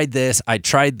 I tried this.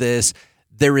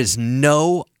 There is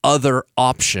no other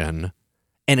option.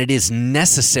 And it is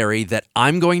necessary that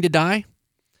I'm going to die,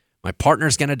 my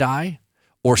partner's going to die,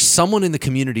 or someone in the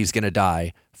community is going to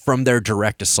die from their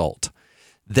direct assault.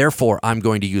 Therefore, I'm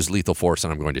going to use lethal force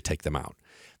and I'm going to take them out.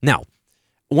 Now,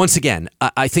 once again,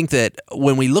 I think that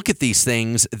when we look at these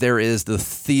things, there is the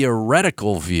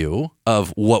theoretical view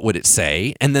of what would it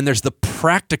say, and then there's the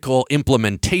practical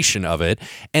implementation of it,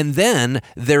 and then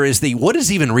there is the what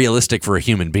is even realistic for a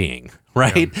human being,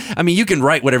 right? Yeah. I mean, you can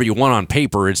write whatever you want on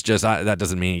paper. It's just that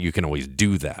doesn't mean you can always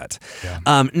do that.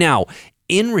 Yeah. Now,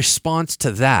 in response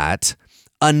to that,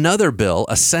 another bill,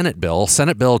 a Senate Bill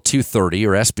 230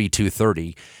 or SB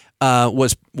 230,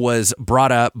 was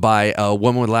brought up by a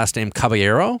woman with the last name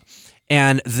Caballero,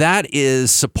 and that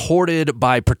is supported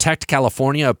by Protect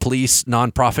California, a police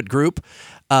nonprofit group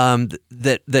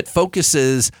that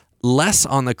focuses less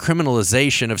on the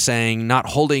criminalization of saying not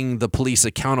holding the police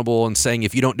accountable and saying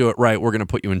if you don't do it right, we're going to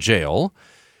put you in jail.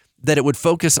 That it would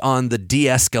focus on the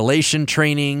de-escalation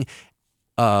training,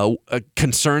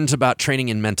 concerns about training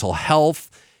in mental health.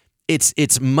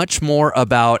 It's much more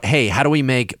about, hey, how do we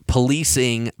make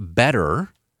policing better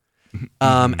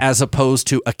as opposed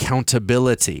to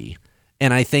accountability?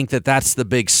 And I think that that's the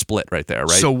big split right there, right?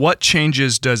 So what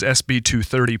changes does SB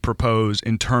 230 propose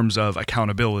in terms of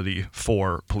accountability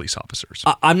for police officers?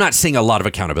 I'm not seeing a lot of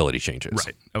accountability changes.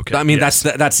 Right. Okay. I mean, that's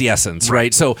the essence,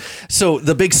 right? So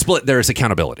the big split there is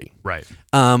accountability. Right.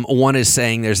 One is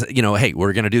saying there's, hey,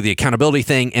 we're going to do the accountability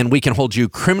thing and we can hold you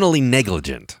criminally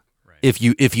negligent if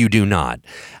you do not.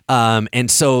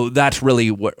 And so that's really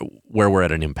where we're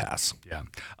at an impasse. Yeah.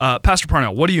 Pastor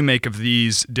Parnell, what do you make of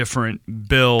these different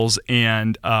bills?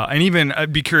 And even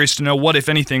I'd be curious to know what, if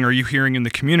anything, are you hearing in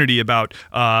the community about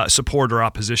support or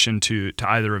opposition to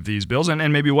either of these bills?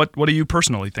 And maybe what do you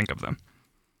personally think of them?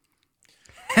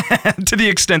 To the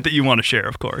extent that you want to share,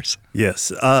 of course. Yes.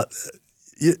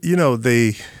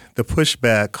 The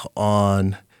pushback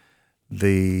on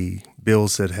the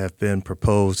bills that have been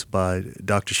proposed by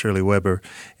Dr. Shirley Weber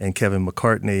and Kevin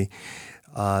McCartney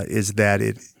is that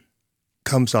it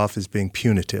comes off as being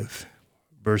punitive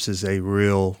versus a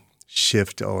real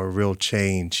shift or a real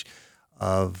change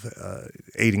of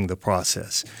aiding the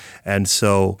process. And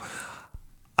so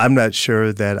I'm not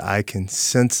sure that I can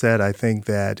sense that. I think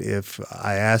that if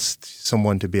I asked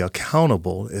someone to be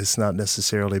accountable, it's not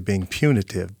necessarily being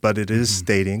punitive, but it is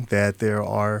stating that there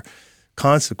are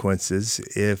consequences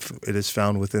if it is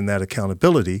found within that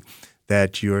accountability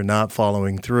that you're not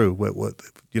following through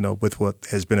with what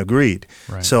has been agreed.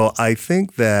 Right. So I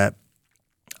think that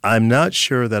I'm not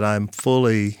sure that I'm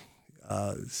fully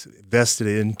vested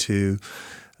into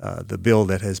the bill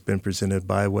that has been presented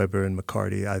by Weber and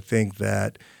McCarty. I think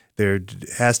that there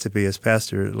has to be, as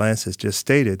Pastor Lance has just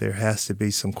stated, there has to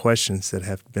be some questions that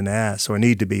have been asked or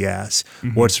need to be asked.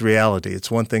 Mm-hmm. What's reality?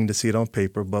 It's one thing to see it on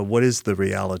paper, but what is the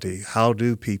reality? How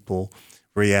do people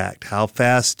react? How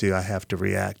fast do I have to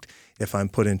react if I'm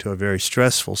put into a very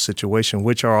stressful situation,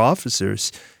 which our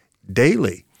officers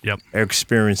daily are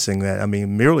experiencing that. I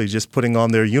mean, merely just putting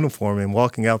on their uniform and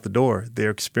walking out the door,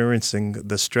 they're experiencing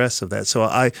the stress of that. So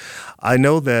I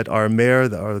know that our mayor,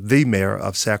 or the mayor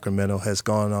of Sacramento, has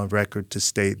gone on record to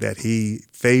state that he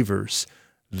favors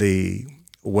the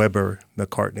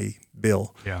Weber-McCartney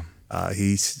bill. Yeah.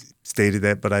 He stated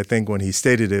that, but I think when he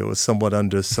stated it, it was somewhat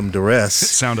under some duress. It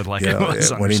sounded like it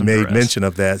was when he made mention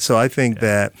of that. So I think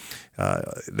that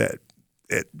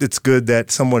it's good that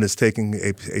someone is taking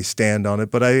a stand on it.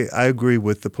 But I agree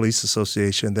with the police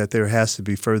association that there has to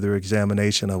be further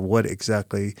examination of what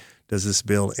exactly does this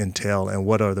bill entail and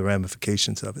what are the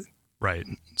ramifications of it. Right.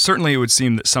 Certainly, it would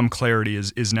seem that some clarity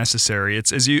is necessary.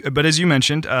 It's as you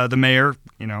mentioned, the mayor,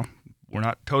 we're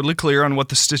not totally clear on what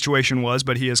the situation was,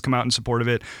 but he has come out in support of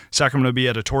it. Sacramento Bee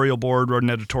editorial board wrote an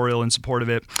editorial in support of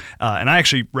it. And I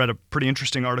actually read a pretty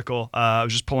interesting article. I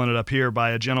was just pulling it up here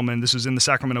by a gentleman. This was in the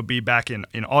Sacramento Bee back in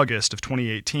August of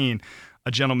 2018. A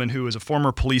gentleman who was a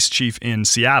former police chief in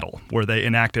Seattle, where they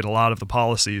enacted a lot of the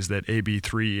policies that AB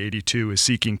 382 is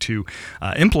seeking to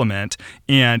implement.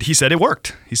 And he said it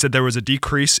worked. He said there was a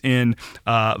decrease in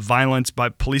violence by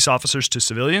police officers to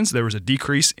civilians. There was a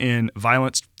decrease in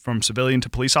violence from civilian to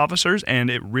police officers, and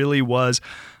it really was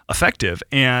effective.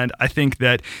 And I think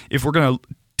that if we're going to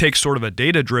take sort of a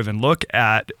data-driven look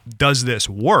at does this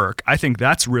work, I think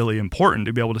that's really important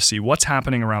to be able to see what's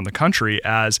happening around the country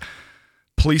as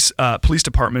police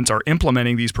departments are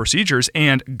implementing these procedures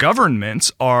and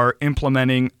governments are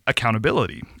implementing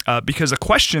accountability. Because a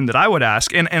question that I would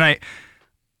ask, and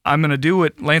I'm going to do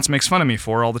what Lance makes fun of me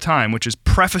for all the time, which is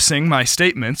prefacing my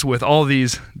statements with all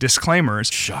these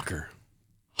disclaimers. Shocker.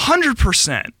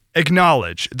 100%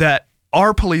 acknowledge that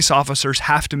our police officers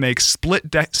have to make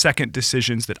split-second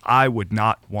decisions that I would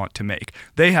not want to make.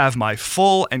 They have my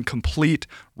full and complete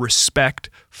respect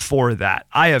for that.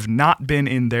 I have not been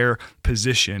in their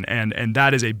position, and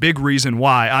that is a big reason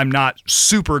why I'm not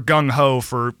super gung-ho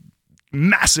for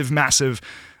massive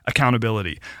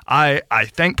accountability. I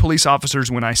thank police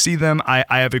officers when I see them. I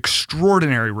have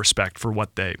extraordinary respect for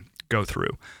what they go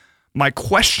through. My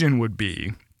question would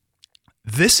be,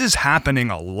 this is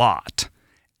happening a lot,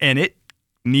 and it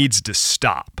needs to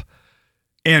stop.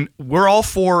 And we're all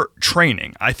for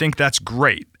training. I think that's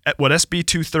great. What SB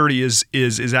 230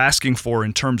 is asking for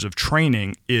in terms of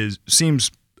training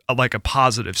seems like a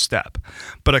positive step.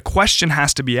 But a question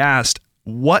has to be asked,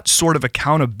 what sort of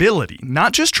accountability,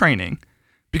 not just training,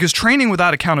 because training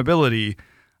without accountability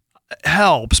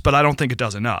helps, but I don't think it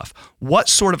does enough. What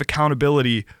sort of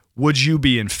accountability would you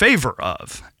be in favor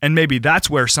of? And maybe that's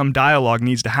where some dialogue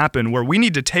needs to happen, where we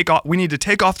need to take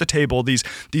off the table these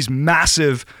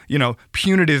massive,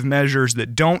 punitive measures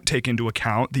that don't take into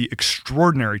account the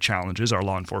extraordinary challenges our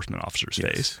law enforcement officers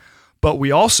face. But we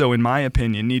also, in my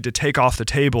opinion, need to take off the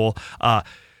table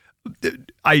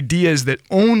ideas that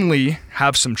only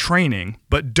have some training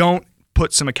but don't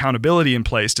put some accountability in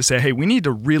place to say, hey, we need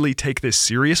to really take this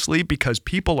seriously because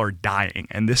people are dying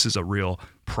and this is a real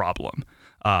problem.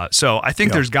 So I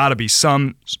think there's got to be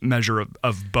some measure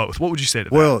of both. What would you say to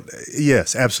that? Well,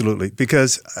 yes, absolutely.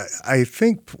 Because I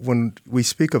think when we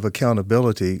speak of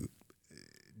accountability,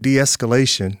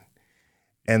 de-escalation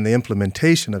and the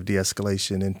implementation of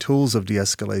de-escalation and tools of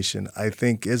de-escalation, I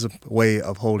think is a way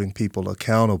of holding people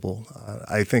accountable.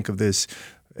 I think of this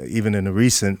even in a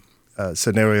recent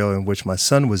scenario in which my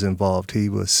son was involved. He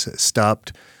was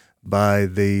stopped by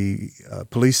the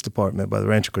police department, by the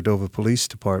Rancho Cordova Police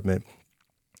Department,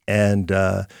 and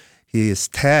his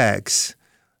tags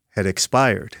had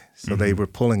expired, so they were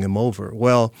pulling him over.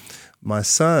 Well, my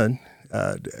son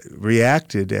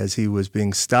reacted as he was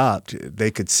being stopped. They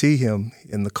could see him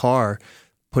in the car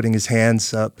putting his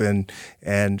hands up and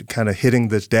kind of hitting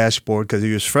the dashboard because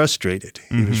he was frustrated.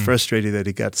 He was frustrated that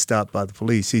he got stopped by the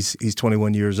police. He's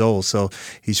 21 years old, so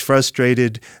he's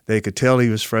frustrated. They could tell he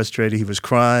was frustrated. He was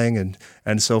crying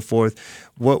and so forth.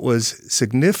 What was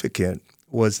significant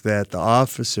was that the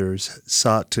officers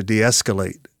sought to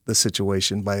de-escalate the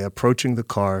situation by approaching the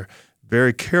car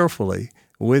very carefully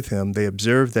with him. They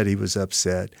observed that he was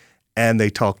upset, and they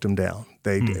talked him down.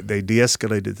 They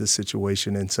de-escalated the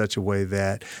situation in such a way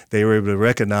that they were able to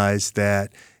recognize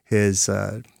that his,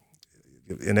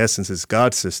 in essence, his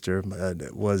god sister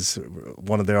was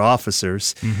one of their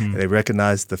officers. They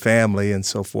recognized the family and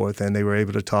so forth, and they were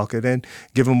able to talk it and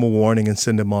give him a warning and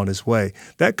send him on his way.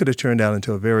 That could have turned out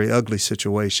into a very ugly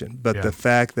situation, but the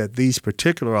fact that these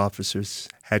particular officers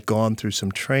had gone through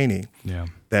some training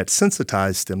that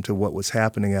sensitized them to what was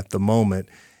happening at the moment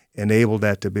enable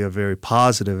that to be a very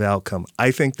positive outcome.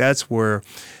 I think that's where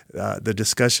the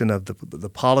discussion of the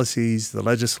policies, the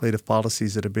legislative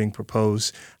policies that are being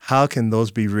proposed, how can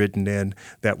those be written in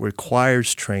that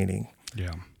requires training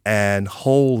and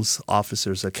holds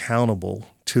officers accountable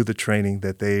to the training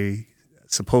that they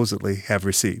supposedly have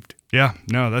received. Yeah,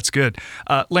 no, that's good.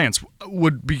 Lance,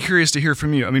 would be curious to hear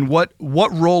from you. I mean, what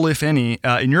role, if any,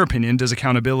 in your opinion, does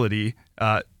accountability,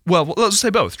 well, let's say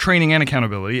both, training and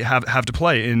accountability, have to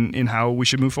play in how we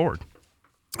should move forward?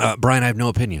 Brian, I have no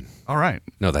opinion. All right.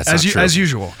 No, that's not true. As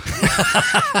usual.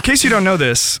 In case you don't know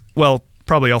this, well,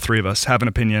 probably all three of us have an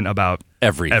opinion about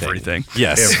everything.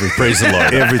 Yes. Praise the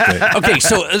Lord. Everything. Okay,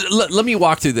 so let me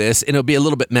walk through this, and it'll be a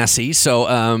little bit messy,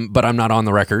 so but I'm not on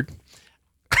the record.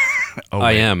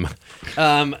 I am.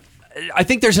 I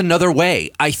think there's another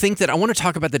way. I think that I want to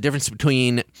talk about the difference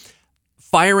between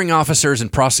firing officers and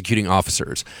prosecuting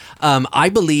officers. I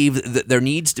believe that there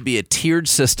needs to be a tiered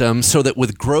system so that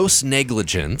with gross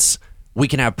negligence, we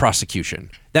can have prosecution.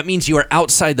 That means you are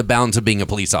outside the bounds of being a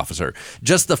police officer.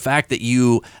 Just the fact that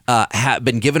you have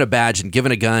been given a badge and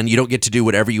given a gun, you don't get to do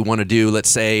whatever you want to do. Let's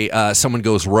say someone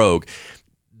goes rogue.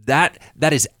 That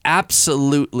is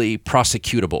absolutely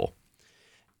prosecutable.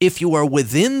 If you are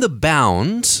within the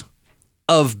bounds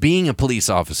of being a police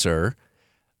officer,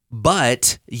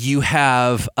 but you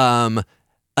have an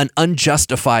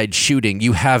unjustified shooting,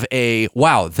 you have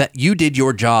that you did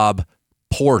your job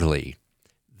poorly,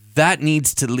 that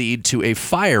needs to lead to a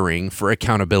firing for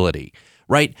accountability,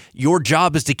 right? Your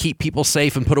job is to keep people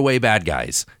safe and put away bad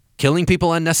guys. Killing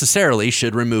people unnecessarily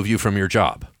should remove you from your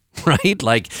job. Right?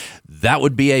 Like, that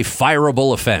would be a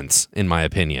fireable offense, in my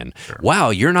opinion. Sure. Wow,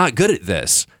 you're not good at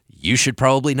this. You should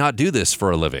probably not do this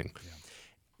for a living. Yeah.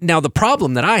 Now, the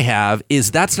problem that I have is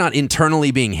that's not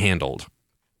internally being handled.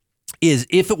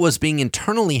 If it was being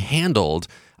internally handled,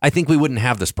 I think we wouldn't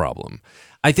have this problem.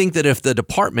 I think that if the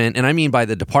department, and I mean by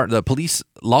the police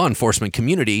law enforcement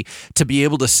community, to be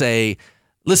able to say,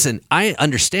 listen, I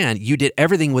understand you did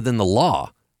everything within the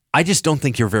law. I just don't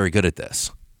think you're very good at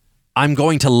this. I'm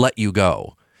going to let you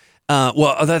go.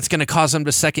 Well, that's going to cause them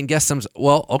to second guess them.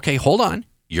 Well, okay, hold on.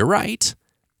 You're right.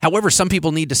 However, some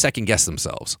people need to second guess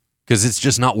themselves because it's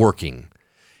just not working.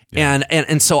 Yeah.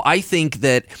 And so I think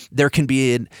that there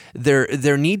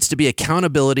needs to be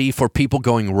accountability for people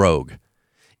going rogue.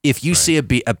 If you see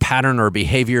a pattern or a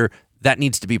behavior, that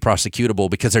needs to be prosecutable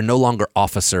because they're no longer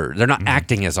officers. They're not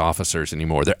acting as officers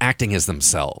anymore. They're acting as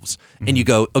themselves. And you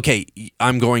go, okay,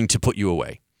 I'm going to put you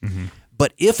away.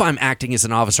 But if I'm acting as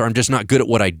an officer, I'm just not good at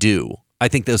what I do. I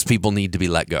think those people need to be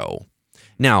let go.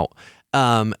 Now,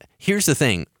 here's the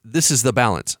thing. This is the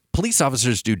balance. Police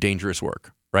officers do dangerous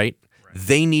work, right?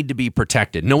 They need to be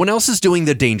protected. No one else is doing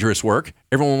the dangerous work.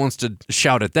 Everyone wants to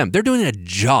shout at them. They're doing a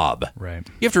job. Right.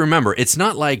 You have to remember, it's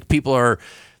not like people are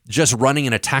just running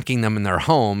and attacking them in their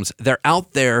homes. They're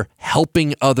out there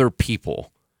helping other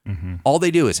people. All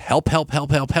they do is help,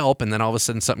 and then all of a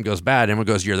sudden something goes bad, and everyone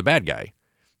goes, you're the bad guy.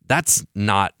 That's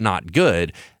not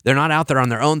good. They're not out there on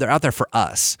their own. They're out there for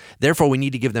us. Therefore, we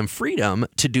need to give them freedom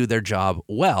to do their job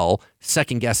well.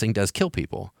 Second guessing does kill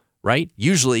people, right?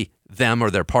 Usually them or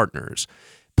their partners.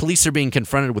 Police are being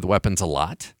confronted with weapons a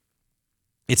lot.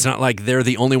 It's not like they're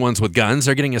the only ones with guns.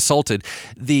 They're getting assaulted.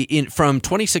 From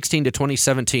 2016 to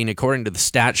 2017, according to the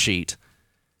stat sheet,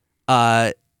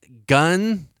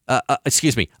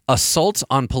 assaults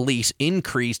on police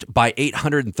increased by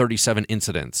 837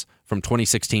 incidents from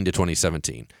 2016 to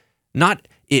 2017. Not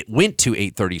it went to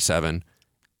 837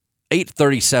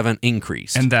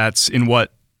 increased. And that's in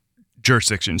what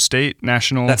jurisdiction? State,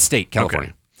 national? That's state,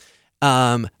 California.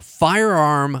 Okay.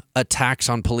 Firearm attacks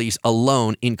on police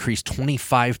alone increased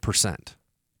 25%.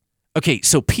 Okay,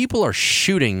 so people are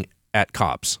shooting at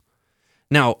cops.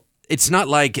 Now, it's not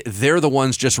like they're the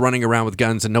ones just running around with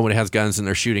guns and no one has guns and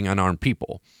they're shooting unarmed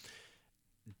people.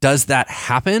 Does that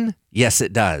happen? Yes,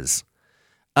 it does.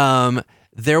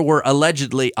 There were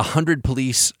allegedly 100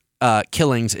 police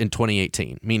killings in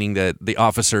 2018, meaning that the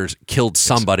officers killed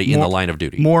somebody in the line of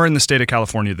duty. More in the state of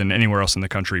California than anywhere else in the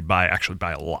country by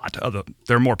a lot.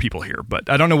 There are more people here, but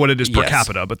I don't know what it is per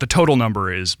capita, but the total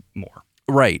number is more.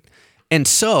 Right. And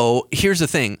so here's the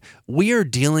thing. We are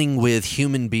dealing with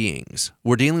human beings.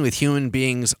 We're dealing with human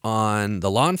beings on the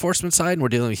law enforcement side, and we're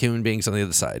dealing with human beings on the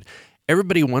other side.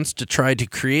 Everybody wants to try to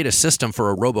create a system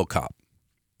for a RoboCop.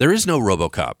 There is no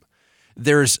RoboCop.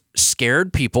 There's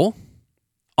scared people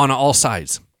on all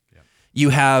sides. Yeah. You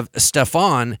have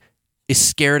Stephon is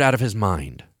scared out of his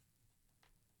mind.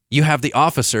 You have the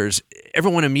officers.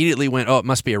 Everyone immediately went, oh, it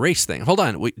must be a race thing. Hold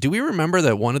on. Do we remember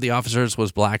that one of the officers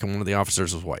was black and one of the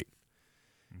officers was white?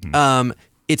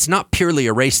 It's not purely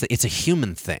a race thing. It's a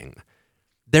human thing.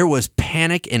 There was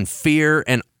panic and fear,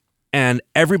 and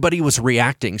everybody was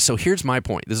reacting. So here's my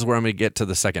point. This is where I'm going to get to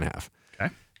the second half.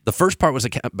 Okay. The first part was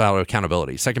about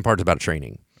accountability. Second part is about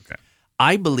training. Okay.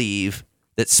 I believe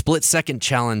that split-second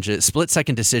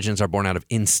decisions are born out of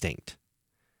instinct.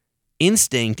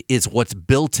 Instinct is what's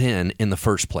built in the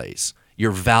first place.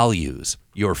 Your values,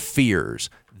 your fears.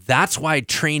 That's why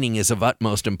training is of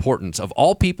utmost importance. Of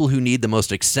all people who need the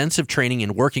most extensive training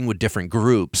in working with different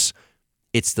groups,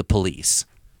 it's the police,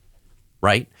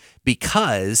 right?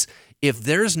 Because if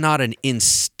there's not an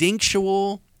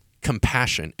instinctual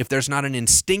compassion, if there's not an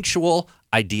instinctual,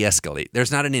 I de-escalate,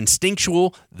 there's not an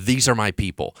instinctual, these are my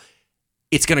people,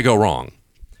 it's going to go wrong.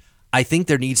 I think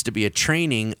there needs to be a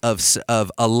training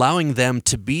of allowing them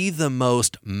to be the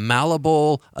most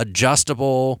malleable,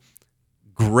 adjustable,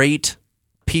 great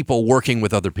people working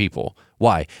with other people.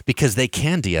 Why? Because they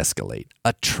can de-escalate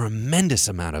a tremendous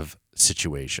amount of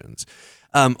situations.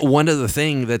 One of the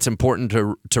things that's important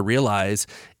to realize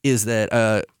is that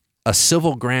a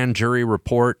civil grand jury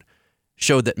report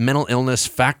showed that mental illness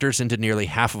factors into nearly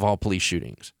half of all police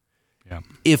shootings. Yeah.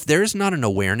 If there's not an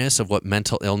awareness of what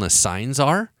mental illness signs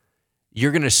are,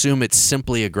 you're going to assume it's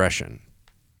simply aggression.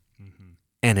 Mm-hmm.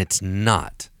 And it's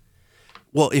not.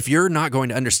 Well, if you're not going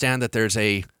to understand that there's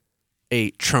a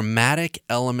traumatic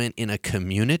element in a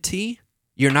community,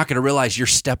 you're not going to realize you're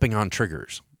stepping on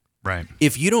triggers. Right.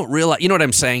 If you don't realize, you know what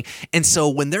I'm saying? And so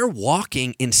when they're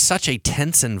walking in such a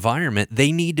tense environment,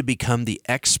 they need to become the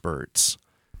experts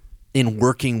in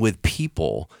working with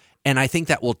people. And I think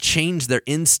that will change their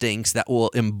instincts, that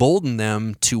will embolden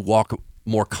them to walk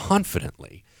more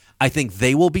confidently. I think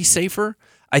they will be safer.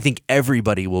 I think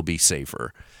everybody will be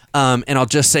safer. And I'll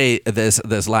just say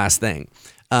this last thing.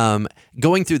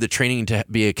 Going through the training to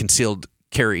be a concealed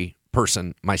carry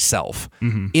person myself,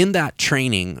 in that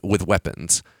training with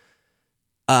weapons,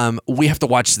 we have to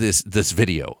watch this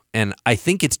video, and I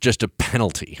think it's just a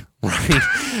penalty, right?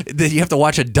 That you have to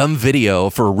watch a dumb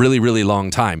video for a really, really long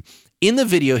time. In the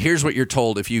video, here's what you're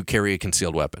told if you carry a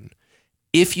concealed weapon.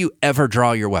 If you ever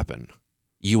draw your weapon,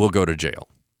 you will go to jail.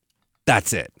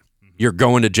 That's it. You're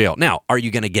going to jail. Now, are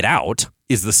you going to get out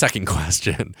is the second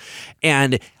question.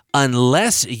 And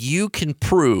unless you can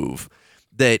prove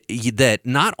that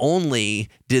not only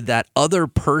did that other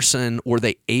person, were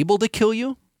they able to kill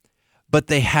you, but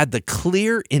they had the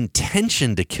clear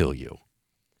intention to kill you,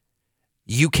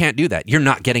 you can't do that. You're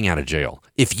not getting out of jail.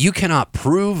 If you cannot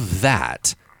prove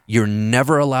that, you're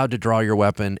never allowed to draw your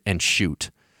weapon and shoot.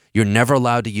 You're never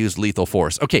allowed to use lethal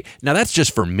force. Okay, now that's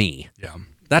just for me. Yeah.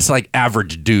 That's like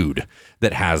average dude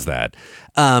that has that.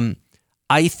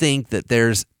 I think that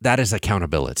that is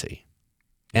accountability.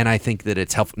 And I think that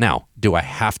it's helpful. Now, do I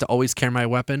have to always carry my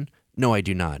weapon? No, I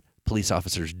do not. Police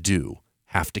officers do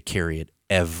have to carry it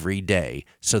every day,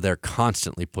 so they're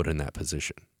constantly put in that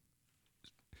position.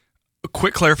 A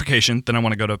quick clarification, then I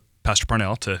want to go to Pastor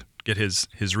Parnell to get his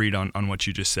read on what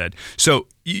you just said. So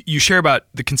you share about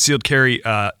the concealed carry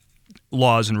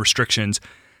laws and restrictions.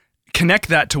 Connect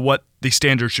that to what the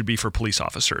standards should be for police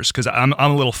officers, because I'm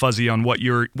a little fuzzy on what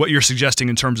you're suggesting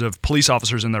in terms of police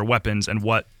officers and their weapons and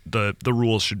what the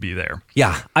rules should be there.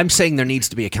 Yeah, I'm saying there needs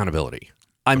to be accountability.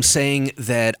 I'm saying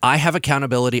that I have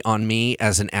accountability on me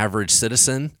as an average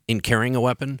citizen in carrying a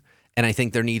weapon, and I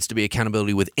think there needs to be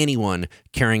accountability with anyone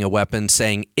carrying a weapon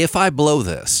saying, if I blow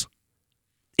this,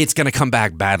 it's going to come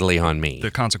back badly on me. The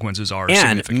consequences are and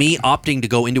significant. Me opting to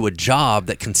go into a job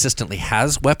that consistently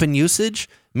has weapon usage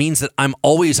means that I'm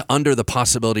always under the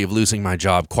possibility of losing my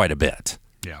job quite a bit.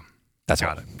 Yeah. That's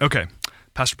Got it. Okay.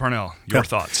 Pastor Parnell, your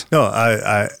thoughts? No,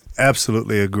 I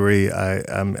absolutely agree.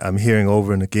 I'm hearing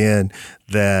over and again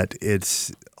that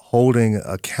it's holding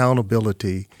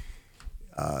accountability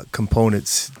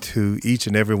components to each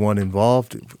and every one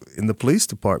involved in the police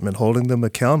department, holding them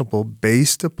accountable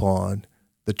based upon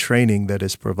the training that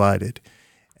is provided.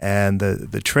 And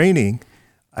the training,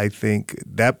 I think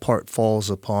that part falls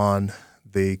upon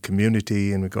the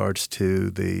community in regards to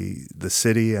the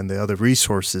city and the other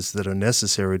resources that are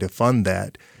necessary to fund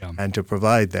that and to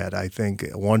provide that. I think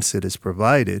once it is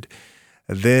provided,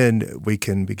 then we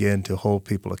can begin to hold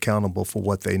people accountable for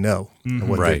what they know and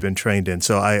what they've been trained in.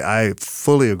 So I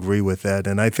fully agree with that.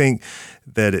 And I think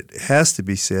that it has to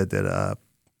be said that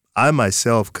I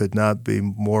myself could not be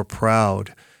more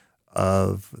proud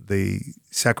of the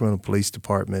Sacramento Police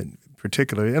Department,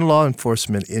 particularly, and law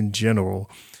enforcement in general,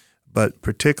 but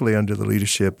particularly under the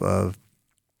leadership of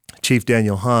Chief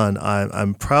Daniel Hahn.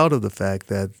 I'm proud of the fact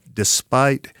that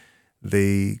despite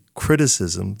the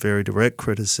criticism, very direct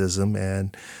criticism,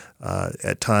 and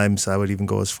at times I would even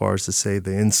go as far as to say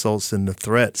the insults and the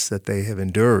threats that they have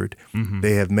endured,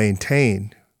 they have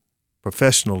maintained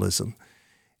professionalism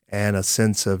and a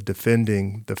sense of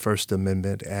defending the First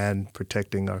Amendment and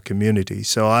protecting our community.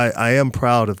 So I am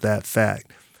proud of that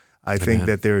fact. I think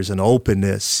that there is an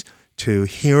openness to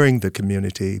hearing the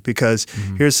community, because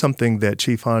here's something that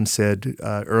Chief Hahn said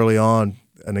early on,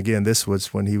 and again, this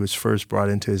was when he was first brought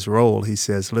into his role. He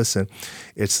says, listen,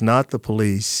 it's not the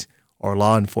police or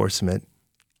law enforcement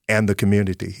and the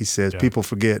community. He says, people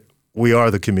forget we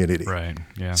are the community. Right.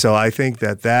 Yeah. So I think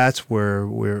that that's where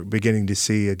we're beginning to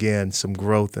see, again, some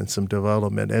growth and some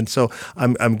development. And so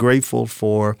I'm grateful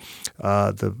for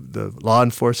the law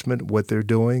enforcement, what they're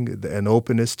doing, and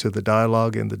openness to the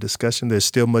dialogue and the discussion. There's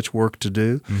still much work to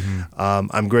do.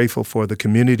 I'm grateful for the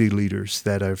community leaders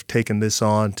that have taken this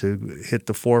on to hit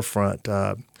the forefront.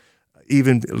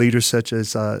 Even leaders such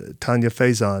as Tanya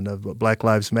Faison of Black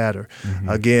Lives Matter.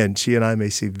 Again, she and I may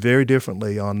see very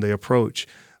differently on the approach,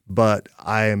 but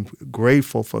I am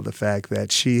grateful for the fact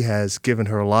that she has given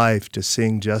her life to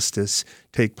seeing justice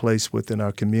take place within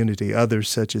our community. Others,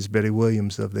 such as Betty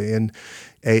Williams of the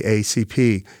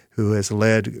NAACP, who has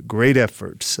led great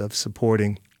efforts of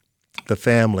supporting the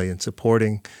family and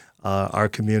supporting our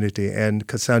community, and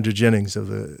Cassandra Jennings of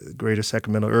the Greater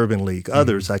Sacramento Urban League.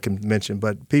 Others I can mention,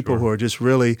 but people who are just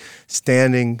really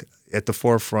standing at the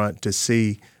forefront to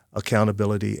see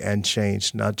accountability and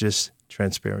change, not just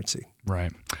transparency.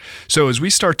 Right. So as we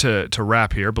start to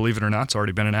wrap here, believe it or not, it's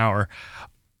already been an hour.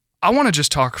 I want to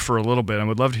just talk for a little bit. I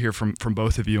would love to hear from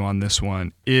both of you on this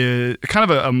one. Is kind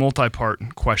of a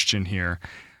multi-part question here.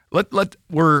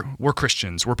 We're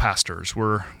Christians. We're pastors.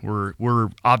 We're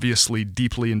obviously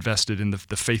deeply invested in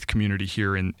the faith community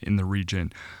here in the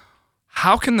region.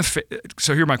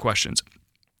 So here are my questions.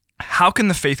 How can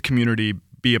the faith community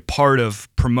be a part of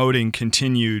promoting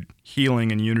continued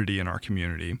healing and unity in our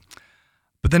community?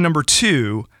 But then number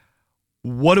two,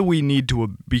 what do we need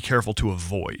to be careful to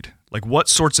avoid? Like, what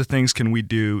sorts of things can we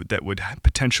do that would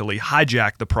potentially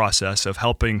hijack the process of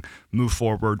helping move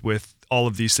forward with all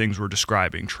of these things we're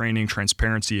describing: training,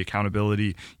 transparency,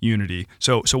 accountability, unity.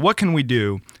 So what can we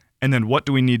do? And then what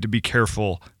do we need to be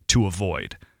careful to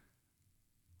avoid?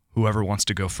 Whoever wants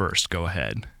to go first, go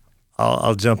ahead.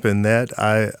 I'll jump in that.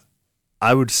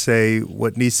 I would say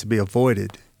what needs to be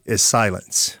avoided is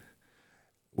silence.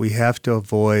 We have to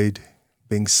avoid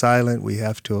being silent. We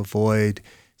have to avoid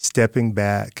stepping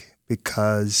back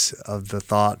because of the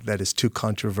thought that is too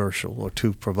controversial or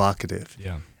too provocative.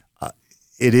 Yeah.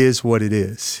 It is what it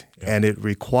is, and it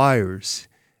requires,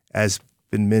 as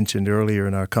been mentioned earlier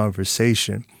in our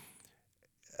conversation,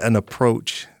 an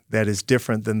approach that is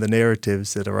different than the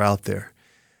narratives that are out there.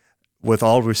 With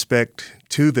all respect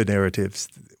to the narratives,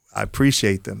 I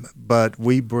appreciate them, but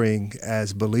we bring,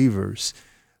 as believers,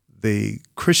 the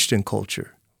Christian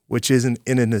culture, which in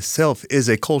itself is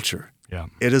a culture. Yeah.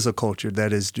 It is a culture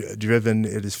that is driven,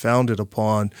 it is founded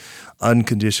upon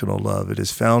unconditional love. It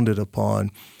is founded upon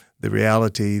the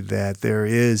reality that there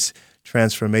is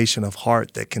transformation of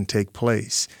heart that can take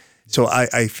place. So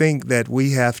I think that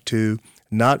we have to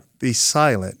not be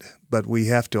silent, but we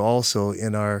have to also,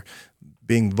 in our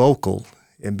being vocal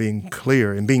and being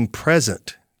clear and being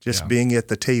present, just being at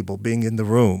the table, being in the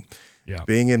room,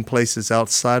 being in places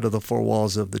outside of the four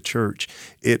walls of the church,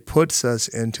 it puts us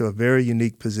into a very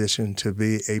unique position to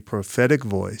be a prophetic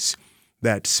voice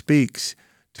that speaks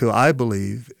to, I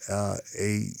believe,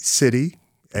 a city,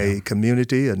 a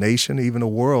community, a nation, even a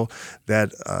world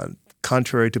that,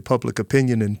 contrary to public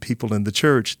opinion and people in the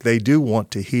church, they do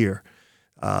want to hear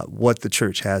what the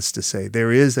church has to say.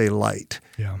 There is a light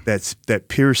that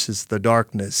pierces the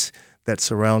darkness that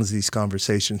surrounds these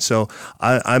conversations. So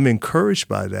I'm encouraged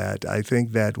by that. I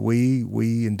think that we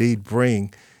indeed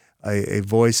bring a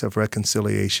voice of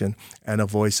reconciliation and a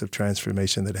voice of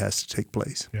transformation that has to take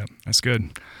place. Yeah, that's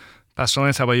good. Pastor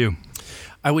Lance, how about you?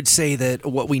 I would say that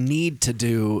what we need to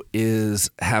do is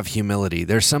have humility.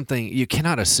 There's something you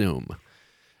cannot assume.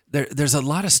 There's a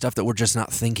lot of stuff that we're just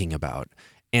not thinking about.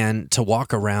 And to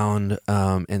walk around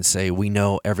and say, we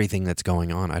know everything that's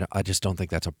going on, I just don't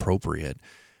think that's appropriate.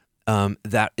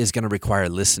 That is going to require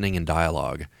listening and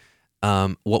dialogue.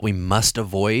 What we must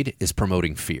avoid is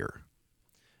promoting fear.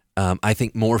 I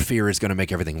think more fear is going to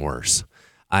make everything worse.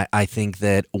 I think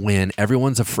that when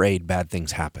everyone's afraid, bad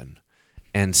things happen.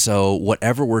 And so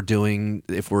whatever we're doing,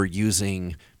 if we're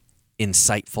using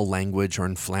insightful language or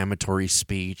inflammatory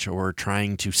speech or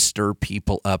trying to stir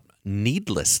people up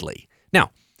needlessly.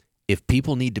 Now, if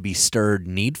people need to be stirred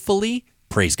needfully,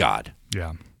 praise God.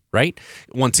 Yeah. Right?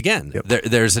 Once again,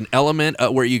 there's an element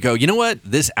where you go, you know what?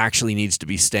 This actually needs to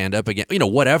be stand up again.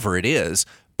 Whatever it is,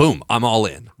 boom, I'm all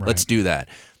in. Right. Let's do that.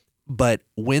 But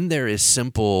when there is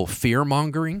simple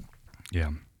fear-mongering,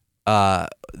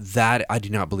 that I do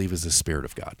not believe is the Spirit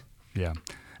of God. Yeah.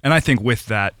 And I think with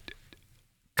that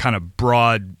kind of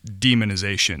broad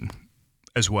demonization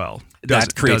as well,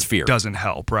 that creates fear. Doesn't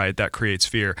help, right? That creates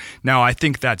fear. Now, I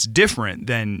think that's different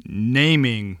than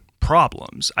naming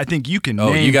problems. I think you can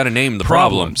you got to name the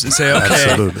problems and say,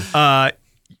 okay,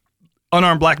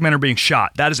 unarmed black men are being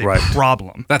shot. That is a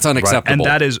problem. That's unacceptable. And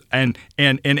that is and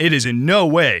it is in no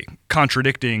way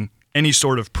contradicting any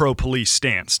sort of pro-police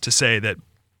stance to say that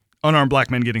unarmed black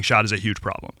men getting shot is a huge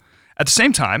problem. At the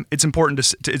same time, it's important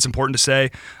to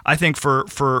say, I think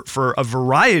for a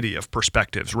variety of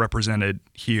perspectives represented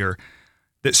here,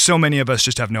 that so many of us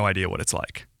just have no idea what it's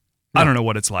like. No. I don't know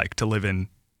what it's like to live in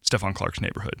Stephon Clark's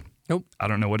neighborhood. Nope. I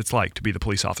don't know what it's like to be the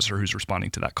police officer who's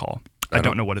responding to that call. I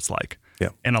don't know what it's like. Yeah.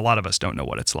 And a lot of us don't know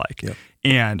what it's like. Yeah.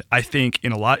 And I think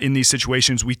in these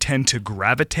situations, we tend to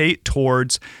gravitate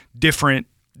towards different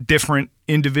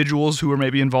individuals who are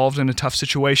maybe involved in a tough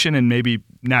situation and maybe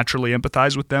naturally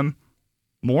empathize with them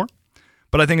more.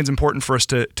 But I think it's important for us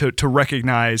to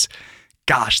recognize,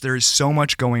 gosh, there is so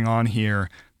much going on here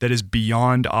that is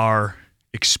beyond our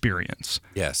experience.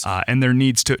 Yes. And there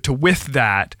needs to with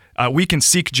that, we can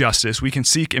seek justice, we can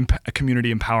seek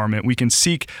community empowerment, we can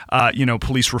seek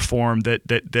police reform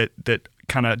that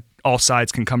kind of all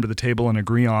sides can come to the table and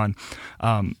agree on.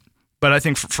 But I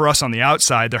think for us on the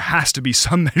outside, there has to be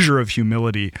some measure of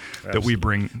humility that we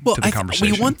bring to the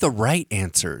conversation. We want the right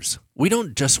answers. We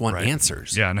don't just want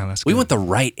answers. Yeah, no, that's good. We want the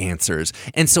right answers.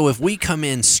 And so if we come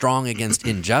in strong against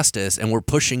injustice and we're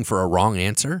pushing for a wrong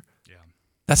answer,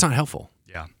 that's not helpful.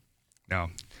 Yeah, no.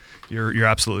 You're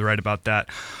absolutely right about that.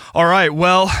 All right.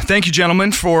 Well, thank you,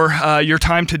 gentlemen, for your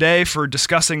time today, for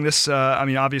discussing this,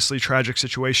 obviously tragic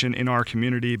situation in our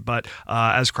community. But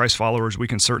as Christ followers, we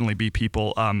can certainly be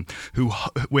people who,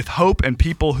 with hope, and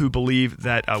people who believe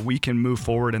that we can move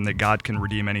forward and that God can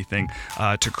redeem anything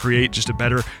to create just a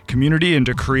better community and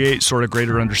to create sort of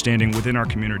greater understanding within our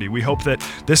community. We hope that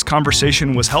this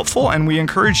conversation was helpful, and we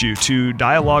encourage you to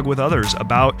dialogue with others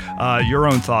about your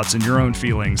own thoughts and your own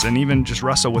feelings, and even just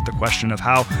wrestle with the question of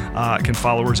how can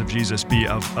followers of Jesus be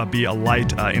a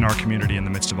light in our community in the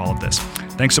midst of all of this.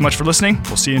 Thanks so much for listening.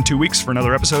 We'll see you in 2 weeks for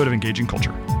another episode of Engaging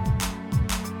Culture.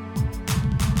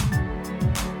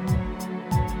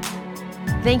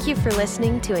 Thank you for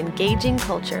listening to Engaging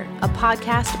Culture, a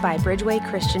podcast by Bridgeway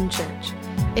Christian Church.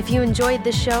 If you enjoyed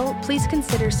the show, please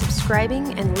consider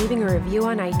subscribing and leaving a review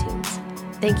on iTunes.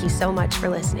 Thank you so much for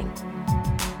listening.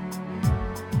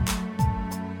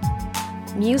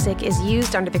 Music is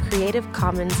used under the Creative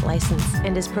Commons license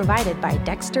and is provided by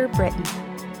Dexter Britton.